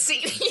 I'm like,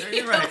 see,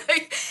 right.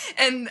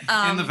 and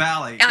in the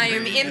valley. I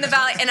am in the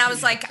valley, and I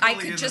was like,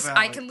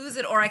 I can lose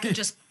it, or I can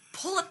just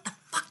pull it the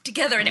fuck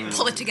together and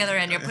pull it together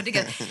and put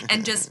together,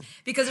 and just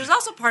because there's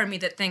also part of me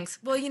that thinks,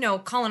 well,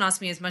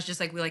 colonoscopy, as much as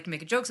like we like to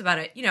make jokes about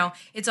it,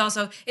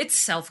 it's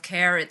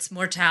self-care, it's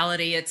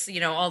mortality, it's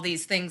all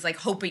these things, like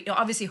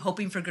obviously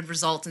hoping for good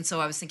results. And so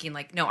I was thinking,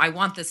 like, no, I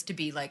want this to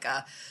be like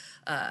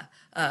an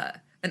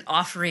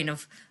offering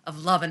of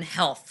love and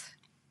health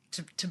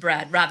to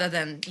Brad, rather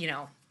than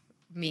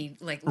me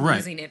like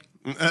losing it.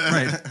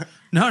 Right.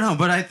 No,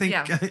 but I think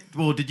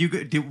well,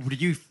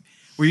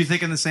 were you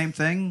thinking the same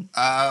thing?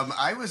 I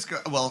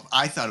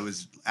thought it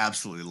was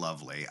absolutely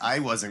lovely. I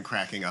wasn't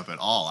cracking up at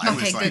all. I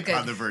was good.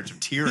 On the verge of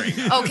tearing.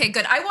 Okay,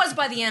 good. I was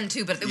by the end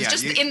too, but it was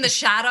just in the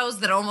shadows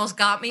that almost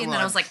got me, and then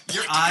I was like,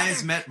 your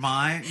eyes met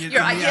mine.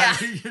 You're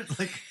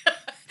like,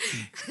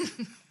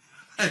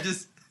 I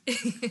just.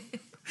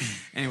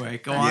 Anyway,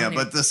 go on. Yeah,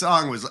 but the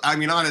song was,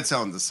 on its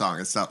own,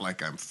 it's not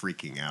like I'm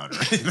freaking out or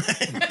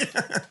anything.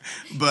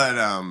 But,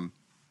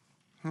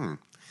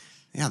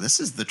 yeah, this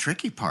is the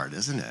tricky part,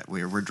 isn't it?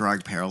 We're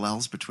drawing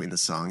parallels between the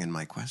song and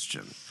my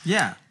question.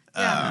 Yeah.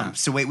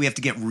 So wait, we have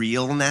to get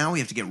real now? We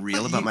have to get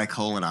real about my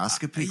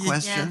colonoscopy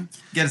question?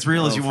 Get as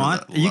real as you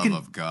want. For the love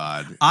of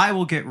God. I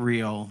will get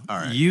real. All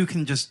right. You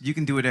can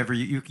do whatever.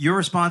 Your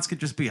response could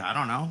just be, I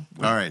don't know.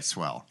 All right,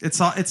 swell. It's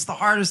the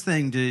hardest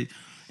thing to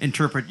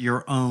interpret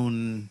your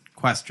own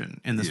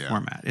question in this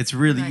format. It's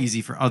really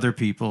easy for other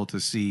people to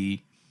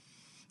see.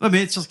 I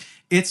mean,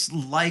 it's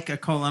like a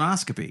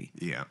colonoscopy.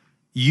 Yeah.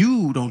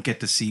 You don't get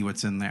to see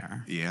what's in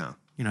there. Yeah.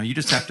 You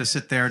just have to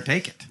sit there and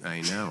take it.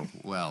 I know.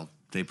 Well,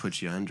 they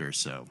put you under,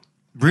 so.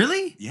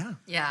 Really? Yeah.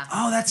 Yeah.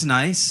 Oh, that's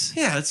nice.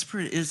 Yeah, it's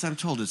pretty. I'm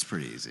told it's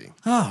pretty easy.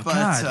 Oh,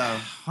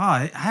 God.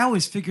 I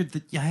always figured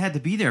that I had to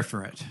be there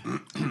for it.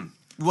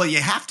 Well, you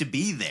have to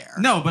be there.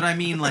 No, but I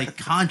mean, like,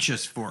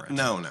 conscious for it.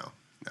 No.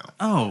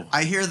 Oh.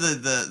 I hear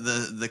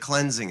the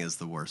cleansing is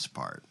the worst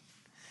part.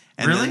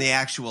 And Really? then the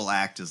actual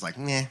act is like,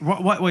 meh.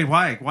 Wait,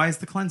 why? Why is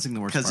the cleansing the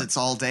worst part? Because it's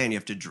all day and you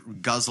have to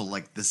guzzle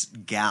like this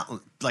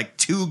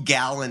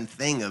 2-gallon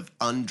thing of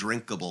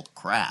undrinkable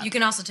crap. You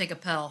can also take a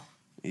pill.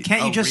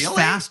 Can't you just really?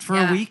 fast for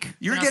a Yeah. week?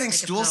 You're also getting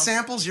take a stool pill.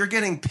 samples? You're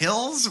getting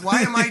pills?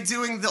 Why am I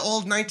doing the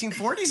old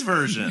 1940s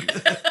version?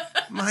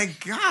 My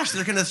gosh,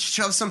 they're going to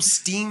shove some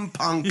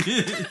steampunk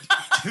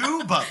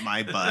tube up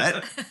my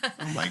butt.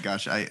 Oh my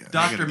gosh.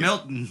 Dr.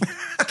 Milton.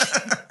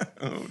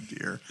 Oh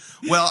dear.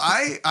 Well,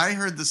 I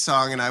heard the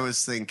song and I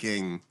was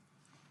thinking,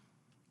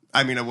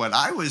 I mean, what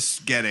I was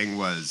getting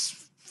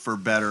was, for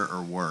better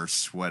or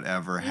worse,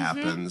 whatever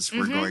happens,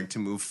 we're going to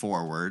move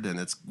forward, and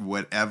it's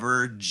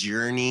whatever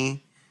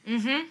journey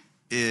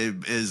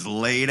is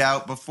laid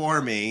out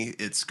before me,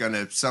 it's going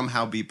to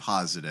somehow be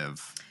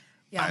positive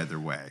either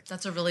way.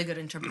 That's a really good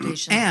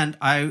interpretation. And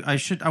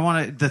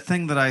the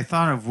thing that I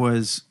thought of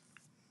was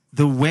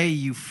the way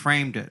you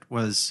framed it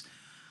was,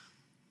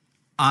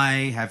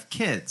 I have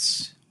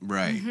kids.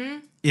 Right.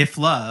 If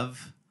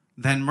love,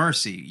 then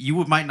mercy.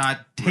 You might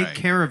not take Right.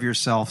 care of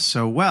yourself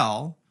so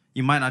well.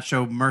 You might not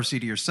show mercy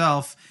to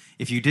yourself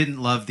if you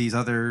didn't love these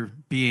other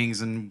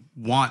beings and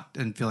want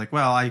and feel like,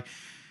 well, I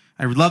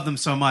love them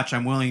so much,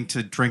 I'm willing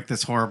to drink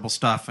this horrible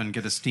stuff and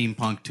get a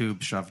steampunk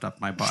tube shoved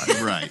up my butt.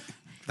 Right.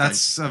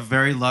 That's a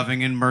very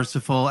loving and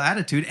merciful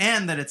attitude,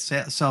 and that it's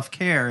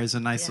self-care is a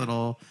nice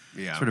little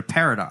sort of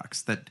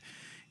paradox that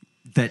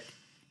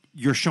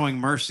you're showing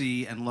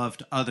mercy and love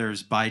to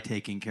others by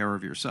taking care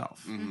of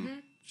yourself.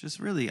 Just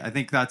really, I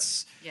think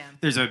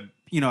there's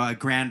a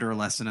grander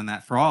lesson in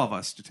that for all of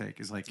us to take,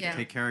 is like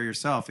take care of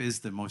yourself is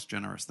the most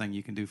generous thing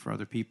you can do for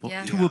other people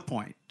to a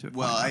point.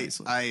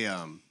 Obviously.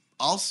 I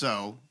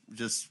also,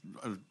 just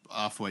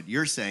off what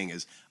you're saying,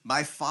 is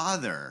my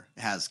father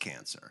has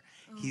cancer.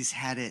 He's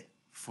had it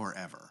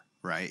forever,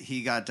 right?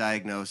 He got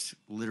diagnosed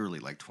literally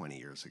like 20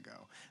 years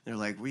ago. They're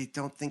like, we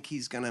don't think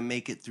he's going to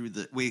make it through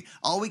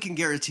all we can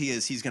guarantee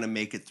is he's going to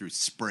make it through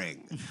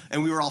spring.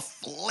 And we were all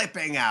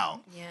flipping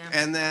out. Yeah.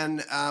 And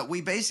then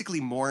we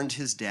basically mourned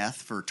his death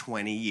for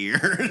 20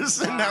 years.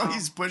 Wow. And now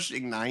he's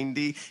pushing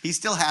 90. He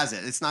still has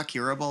it. It's not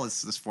curable.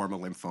 It's this form of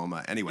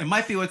lymphoma. Anyway. It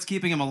might be what's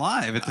keeping him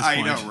alive at this point.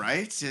 I know,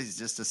 right?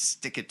 Just to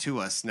stick it to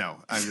us.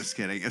 No, I'm just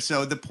kidding.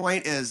 So the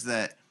point is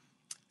that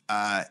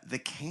the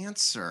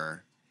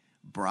cancer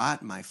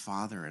brought my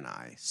father and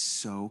I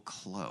so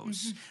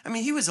close. I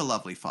mean, he was a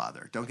lovely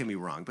father, don't get me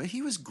wrong, but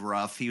he was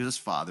gruff, he was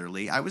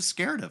fatherly. I was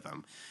scared of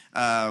him,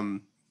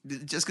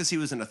 just because he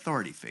was an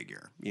authority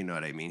figure, you know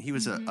what I mean? He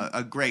was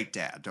a great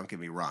dad, don't get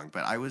me wrong,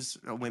 but I was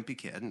a wimpy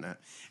kid.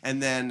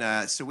 And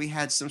then, so we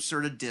had some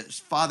sort of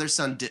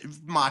father-son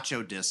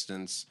macho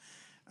distance,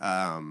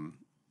 but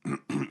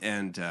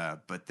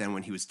then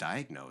when he was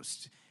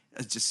diagnosed,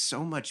 just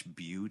so much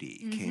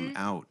beauty came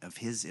out of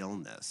his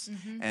illness,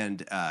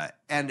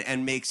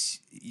 and makes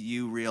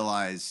you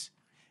realize.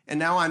 And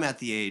now I'm at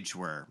the age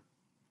where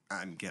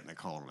I'm getting a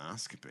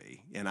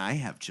colonoscopy, and I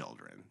have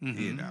children,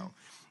 you know.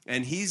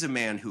 And he's a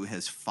man who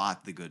has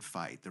fought the good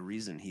fight. The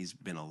reason he's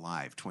been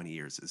alive 20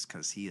 years is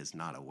because he is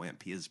not a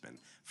wimp. He has been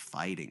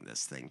fighting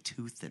this thing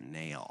tooth and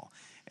nail.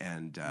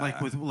 And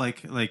like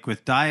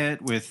with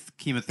diet, with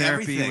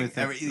chemotherapy,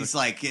 he's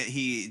like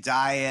he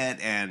diet,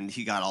 and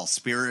he got all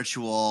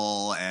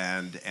spiritual,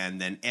 and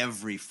then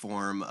every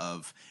form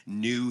of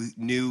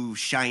new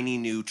shiny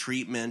new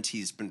treatment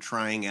he's been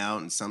trying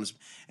out,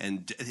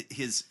 and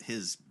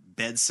his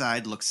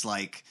bedside looks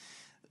like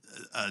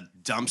a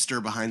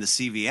dumpster behind the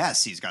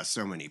CVS. He's got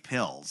so many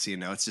pills, you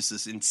know. It's just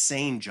this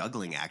insane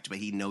juggling act, but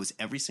he knows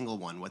every single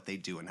one, what they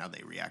do and how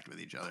they react with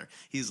each other.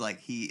 He's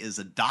like, he is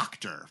a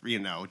doctor, you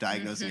know,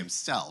 diagnosing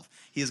himself.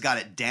 He has got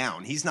it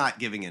down. He's not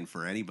giving in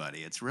for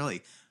anybody. It's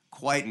really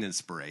quite an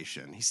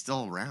inspiration. He's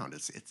still around.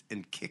 It's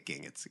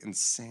kicking. It's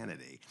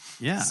insanity.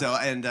 Yeah.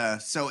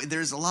 So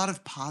there's a lot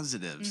of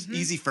positives.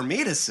 Easy for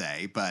me to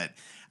say, but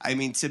I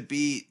mean, to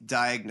be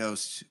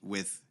diagnosed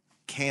with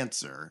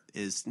cancer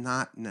is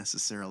not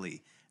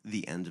necessarily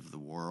the end of the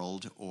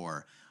world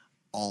or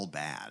all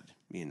bad,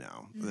 you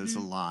know. There's a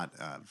lot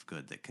of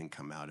good that can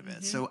come out of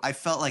it. So I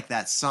felt like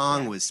that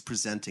song was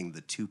presenting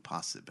the two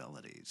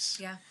possibilities.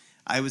 Yeah.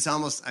 I was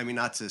almost, I mean,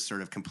 not to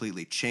sort of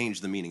completely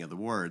change the meaning of the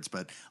words,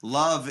 but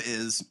love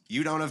is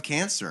you don't have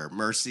cancer.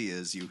 Mercy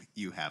is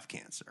you have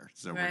cancer.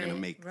 So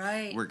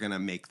we're gonna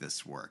make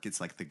this work.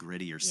 It's like the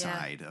grittier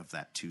side of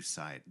the two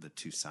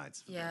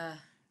sides of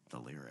the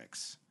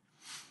lyrics.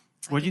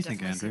 What do you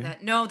think, Andrea?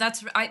 No,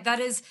 that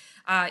is,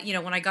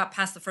 when I got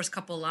past the first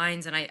couple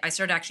lines and I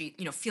started actually,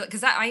 feel it,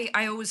 because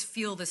I always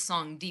feel this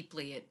song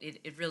deeply.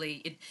 It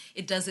really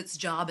does its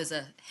job as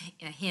a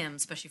hymn,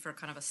 especially for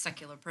kind of a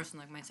secular person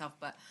like myself.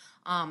 But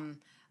I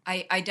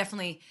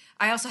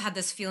also had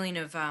this feeling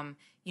of,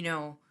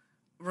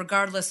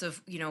 regardless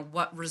of,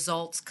 what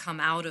results come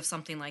out of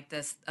something like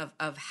this,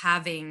 of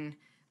having,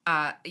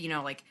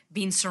 like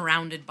being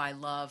surrounded by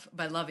love,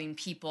 by loving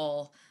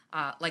people.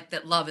 Like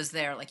that love is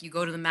there. Like you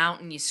go to the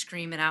mountain, you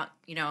scream it out,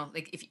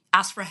 like if you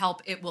ask for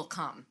help, it will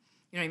come.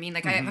 You know what I mean?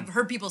 Like I've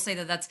heard people say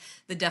that that's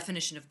the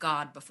definition of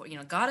God before.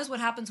 God is what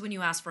happens when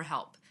you ask for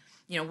help.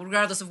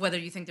 regardless of whether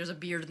you think there's a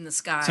beard in the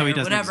sky So he or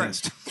doesn't whatever.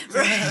 exist.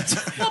 Right.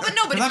 Well, but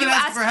no, but I've if been you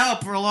asking ask for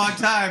help for a long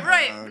time.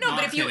 Right. No, I'm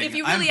but if you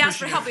kidding. really I'm ask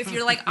for pushing help, it. if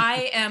you're like,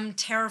 I am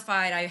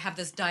terrified, I have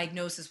this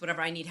diagnosis,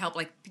 whatever, I need help,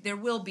 like there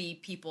will be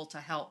people to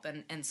help,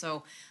 and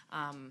so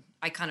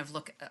I kind of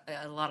look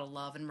at a lot of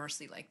love and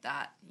mercy like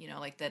that,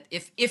 like that.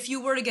 If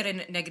you were to get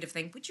a negative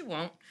thing, which you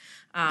won't,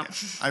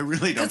 I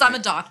really don't, because I'm a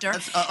doctor,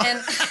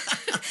 and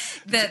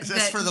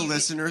just for the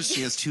listeners,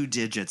 she has 2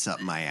 digits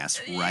up my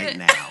ass right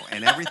now,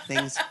 and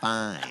everything's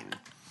fine.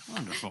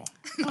 Wonderful.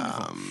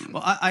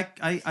 Well,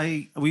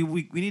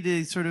 we need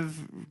to sort of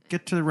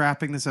get to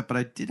wrapping this up, but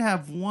I did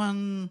have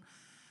an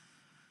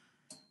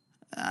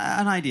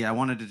idea I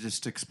wanted to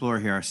just explore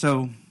here.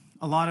 So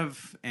a lot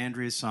of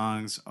Andrea's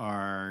songs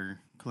are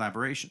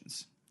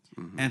collaborations,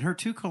 and her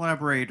 2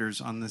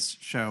 collaborators on this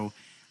show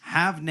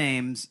have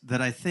names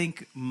that I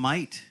think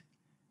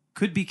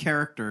could be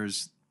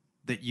characters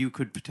that you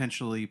could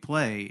potentially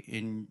play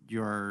in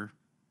your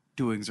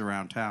doings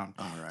around town.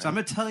 All right. So I'm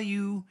going to tell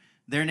you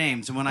their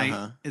names, and when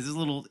it's a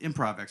little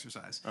improv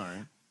exercise. All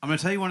right. I'm going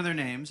to tell you one of their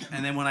names,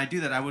 and then when I do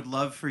that, I would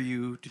love for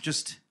you to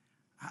just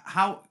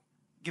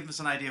give us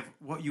an idea of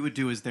what you would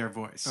do as their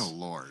voice. Oh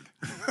Lord!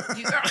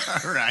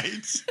 All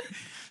right.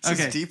 This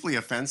is deeply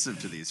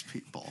offensive to these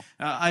people.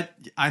 I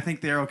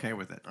think they're okay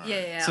with it.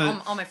 Yeah.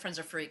 So, all my friends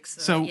are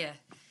freaks. So yeah.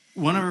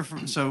 One of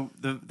her. So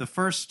the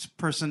first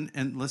person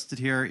listed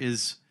here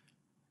is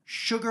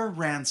Sugar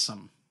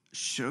Ransom.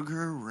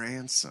 Sugar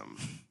Ransom.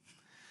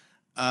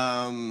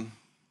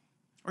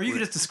 Or you could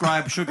just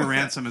describe Sugar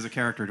Ransom as a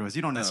character to us.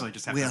 You don't necessarily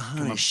just have to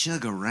come up.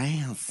 Sugar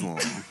Ransom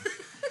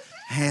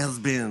has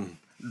been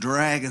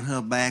dragging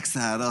her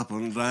backside up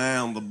and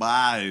down the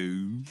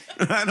bayou.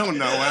 I don't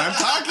know what I'm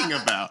talking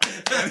about.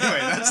 Anyway,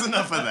 that's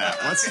enough of that.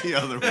 What's the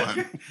other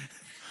one?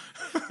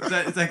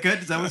 Is that good?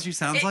 Is that what she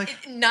sounds like?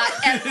 Not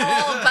at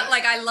all, but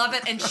like I love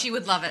it, and she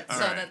would love it. All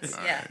so right, that's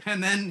all yeah. right.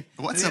 And then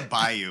what's a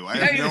bayou? I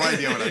have no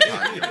idea what I'm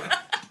talking about.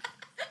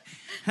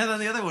 And then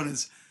the other one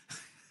is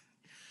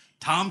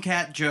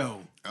Tomcat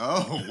Joe.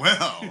 Oh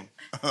well,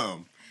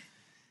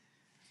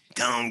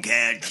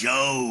 Tomcat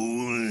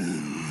Joe.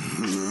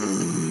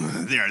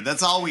 There,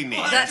 that's all we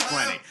need. That's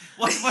plenty.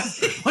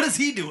 What is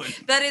he doing?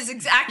 That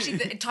is actually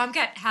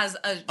Tomcat has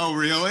a. Oh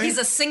really? He's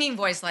a singing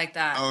voice like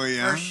that. Oh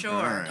yeah, for sure.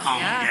 Right.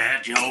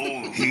 Tomcat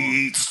Joe.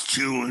 He eats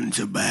chewing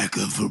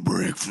tobacco for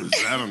breakfast.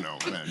 I don't know.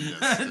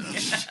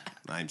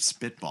 I'm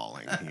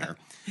spitballing here.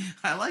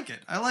 I like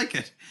it.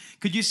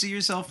 Could you see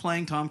yourself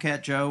playing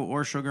Tomcat Joe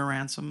or Sugar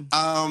Ransom?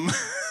 I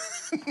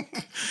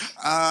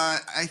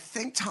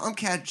think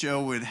Tomcat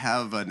Joe would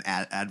have an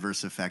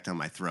adverse effect on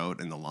my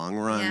throat in the long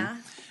run. Yeah.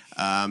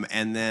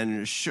 And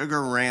then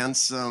Sugar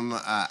Ransom,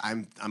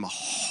 I'm a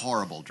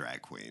horrible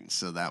drag queen,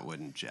 so that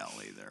wouldn't gel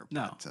either.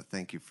 No. But,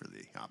 thank you for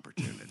the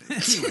opportunity.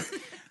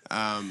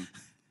 I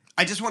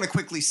just want to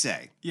quickly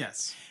say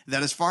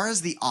that as far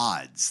as the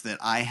odds that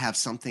I have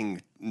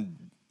something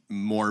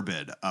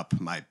morbid up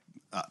my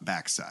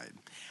backside,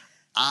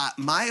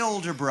 my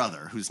older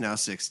brother, who's now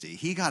 60,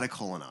 he got a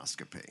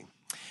colonoscopy.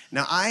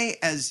 Now,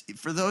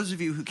 for those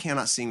of you who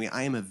cannot see me,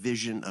 I am a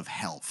vision of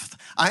health.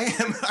 I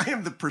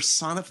am the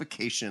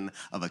personification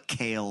of a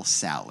kale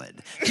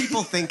salad.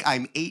 People think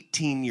I'm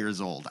 18 years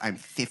old. I'm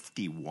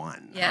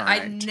 51. Yeah,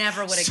 right? I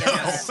never would have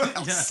guessed that.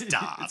 Well,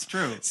 stop. It's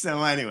true.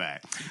 So anyway,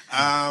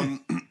 now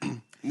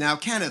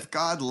Kenneth,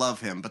 God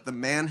love him, but the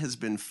man has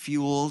been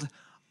fueled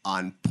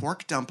on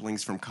pork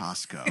dumplings from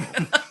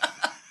Costco.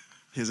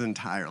 His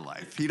entire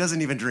life. He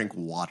doesn't even drink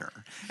water.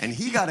 And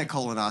he got a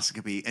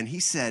colonoscopy, and he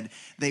said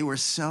they were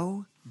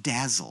so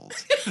dazzled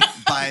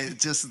by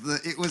just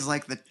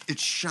it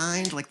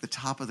shined like the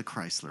top of the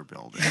Chrysler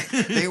building.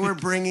 They were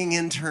bringing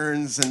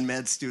interns and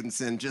med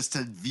students in just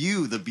to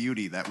view the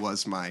beauty that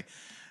was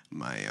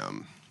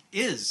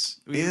is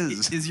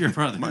your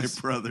brother's. My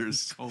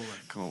brother's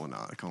colon,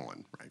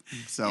 right.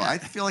 So I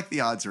feel like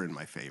the odds are in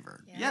my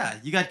favor. Yeah,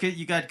 you got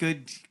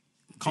good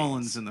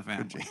colons in the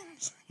family. Good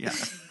genes. Yeah.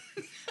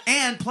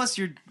 And plus,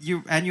 you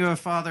have a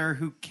father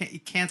who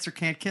cancer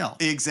can't kill.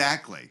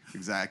 Exactly.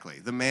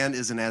 The man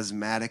is an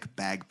asthmatic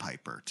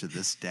bagpiper to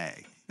this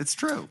day. It's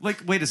true.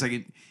 Like, wait a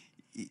second.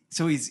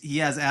 So he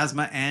has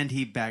asthma and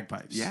he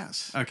bagpipes.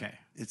 Yes. Okay.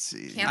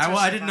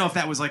 I didn't know if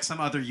that was like some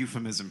other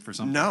euphemism for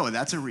something. No,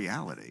 that's a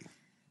reality.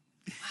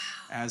 Wow.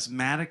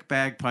 Asthmatic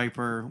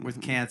bagpiper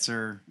with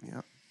cancer.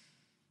 Yep.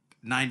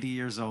 90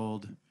 years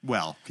old.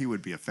 Well, he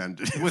would be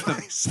offended.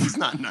 He's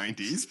not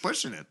 90. He's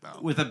pushing it, though.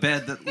 With a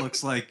bed that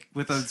looks like,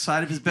 with a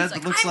side of his bed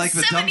that looks like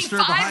the 75, dumpster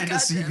behind a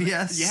goddamn.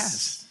 CVS.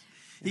 Yes.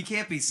 He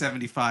can't be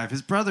 75.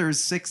 His brother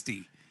is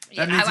 60.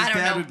 Yeah, That means I his don't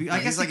dad know. would be. Yeah, I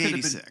guess he's like he could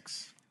have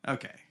 86. been.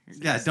 Okay.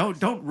 Yeah,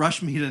 don't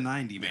rush me to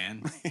 90,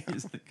 man.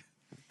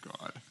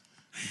 God.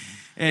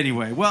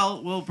 Anyway,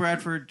 well,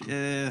 Bradford,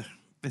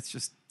 it's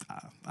just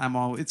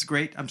it's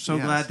great. I'm so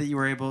glad that you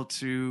were able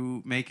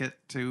to make it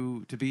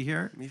to be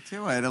here. Me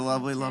too. I had a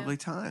lovely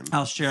time.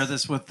 I'll share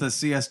this with the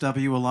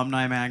CSW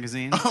Alumni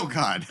Magazine. Oh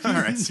God! All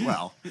right,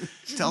 swell.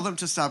 Tell them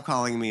to stop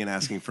calling me and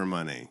asking for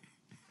money.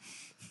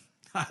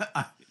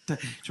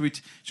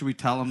 should we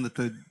tell them that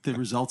the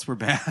results were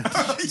bad?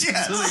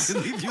 Yes, So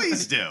they can leave you-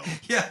 please do.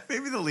 Yeah.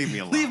 Maybe they'll leave me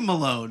alone. Leave them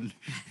alone.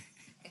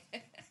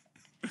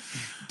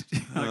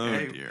 Okay.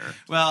 Oh dear.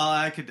 Well,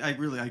 I could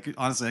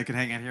honestly I could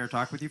hang out here and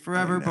talk with you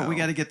forever, but we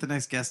know. got to get the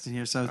next guest in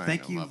here. So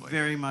thank you lovely.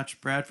 very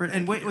much, Bradford.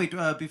 And wait,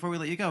 before we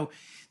let you go,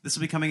 this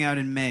will be coming out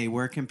in May.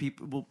 Where can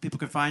people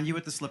can find you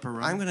at the Slipper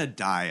Room? I'm gonna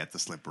die at the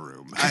Slipper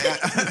Room.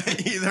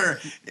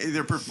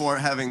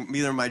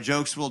 Either my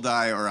jokes will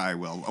die or I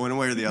will. One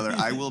way or the other,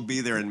 I will be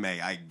there in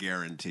May. I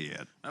guarantee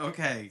it.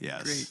 Okay.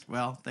 Yes. Great.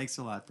 Well, thanks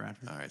a lot,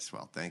 Bradford. All right,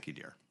 swell. Thank you,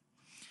 dear.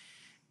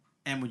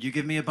 And would you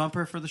give me a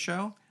bumper for the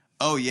show?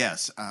 Oh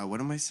yes. What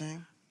am I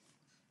saying?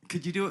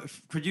 Could you do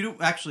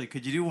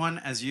one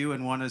as you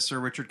and one as Sir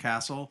Richard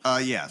Castle?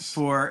 Yes.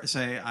 For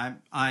say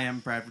I am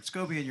Bradford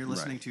Scobie and you're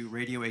listening to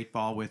Radio 8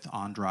 Ball with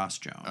Andras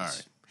Jones. All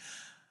right.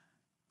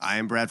 I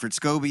am Bradford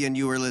Scobie and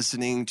you are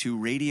listening to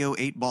Radio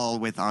 8 Ball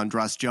with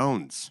Andras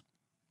Jones.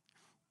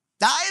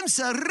 I am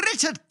Sir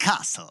Richard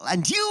Castle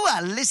and you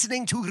are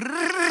listening to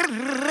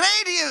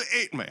Radio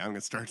 8. Wait, I'm going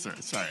to start.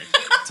 Sorry.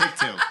 Take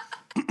two.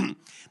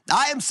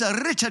 I am Sir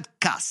Richard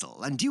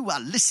Castle, and you are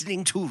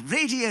listening to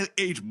Radio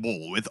 8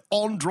 Ball with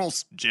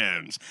Andros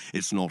Jones.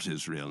 It's not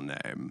his real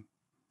name.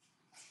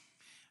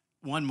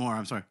 One more.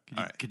 I'm sorry.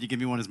 Could you give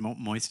me one as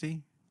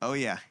Moisty? Oh,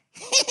 yeah.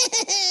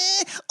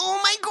 Oh,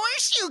 my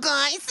gosh, you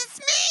guys. It's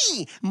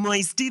me,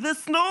 Moisty the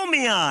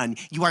Snowman.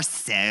 You are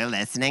so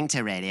listening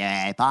to Radio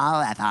 8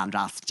 Ball with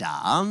Andros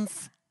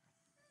Jones.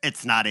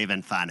 It's not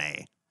even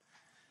funny.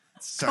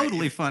 Sorry,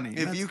 totally funny.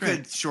 If That's you great.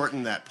 could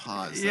shorten that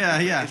pause.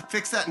 Yeah.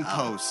 Fix that in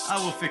post. I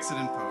will fix it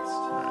in post.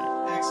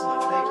 Right.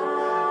 Excellent. Thank you.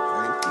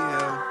 Thank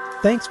you.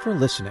 Thanks for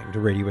listening to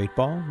Radio 8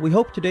 Ball. We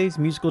hope today's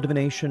musical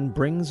divination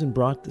brings and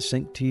brought the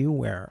sync to you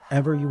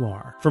wherever you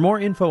are. For more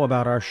info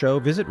about our show,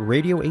 visit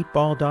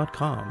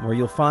radio8ball.com, where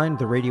you'll find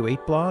the Radio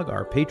 8 blog,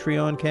 our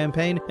Patreon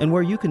campaign, and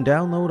where you can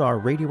download our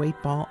Radio 8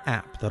 Ball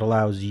app that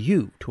allows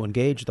you to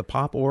engage the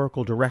Pop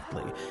Oracle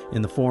directly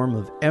in the form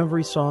of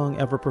every song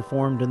ever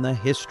performed in the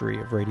history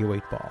of Radio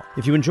 8 Ball.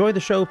 If you enjoy the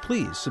show,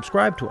 please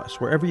subscribe to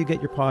us wherever you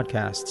get your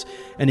podcasts.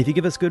 And if you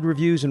give us good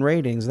reviews and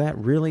ratings, that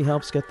really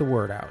helps get the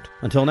word out.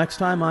 Until next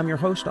time, I'm your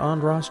host,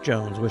 Andras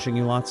Jones, wishing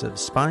you lots of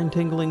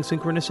spine-tingling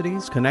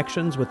synchronicities,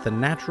 connections with the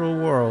natural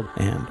world,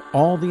 and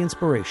all the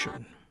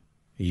inspiration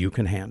you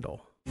can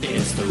handle.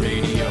 It's the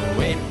Radio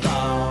 8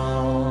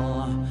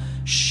 Ball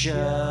Show.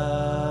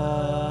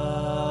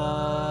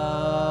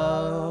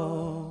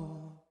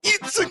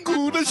 It's a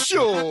good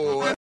show.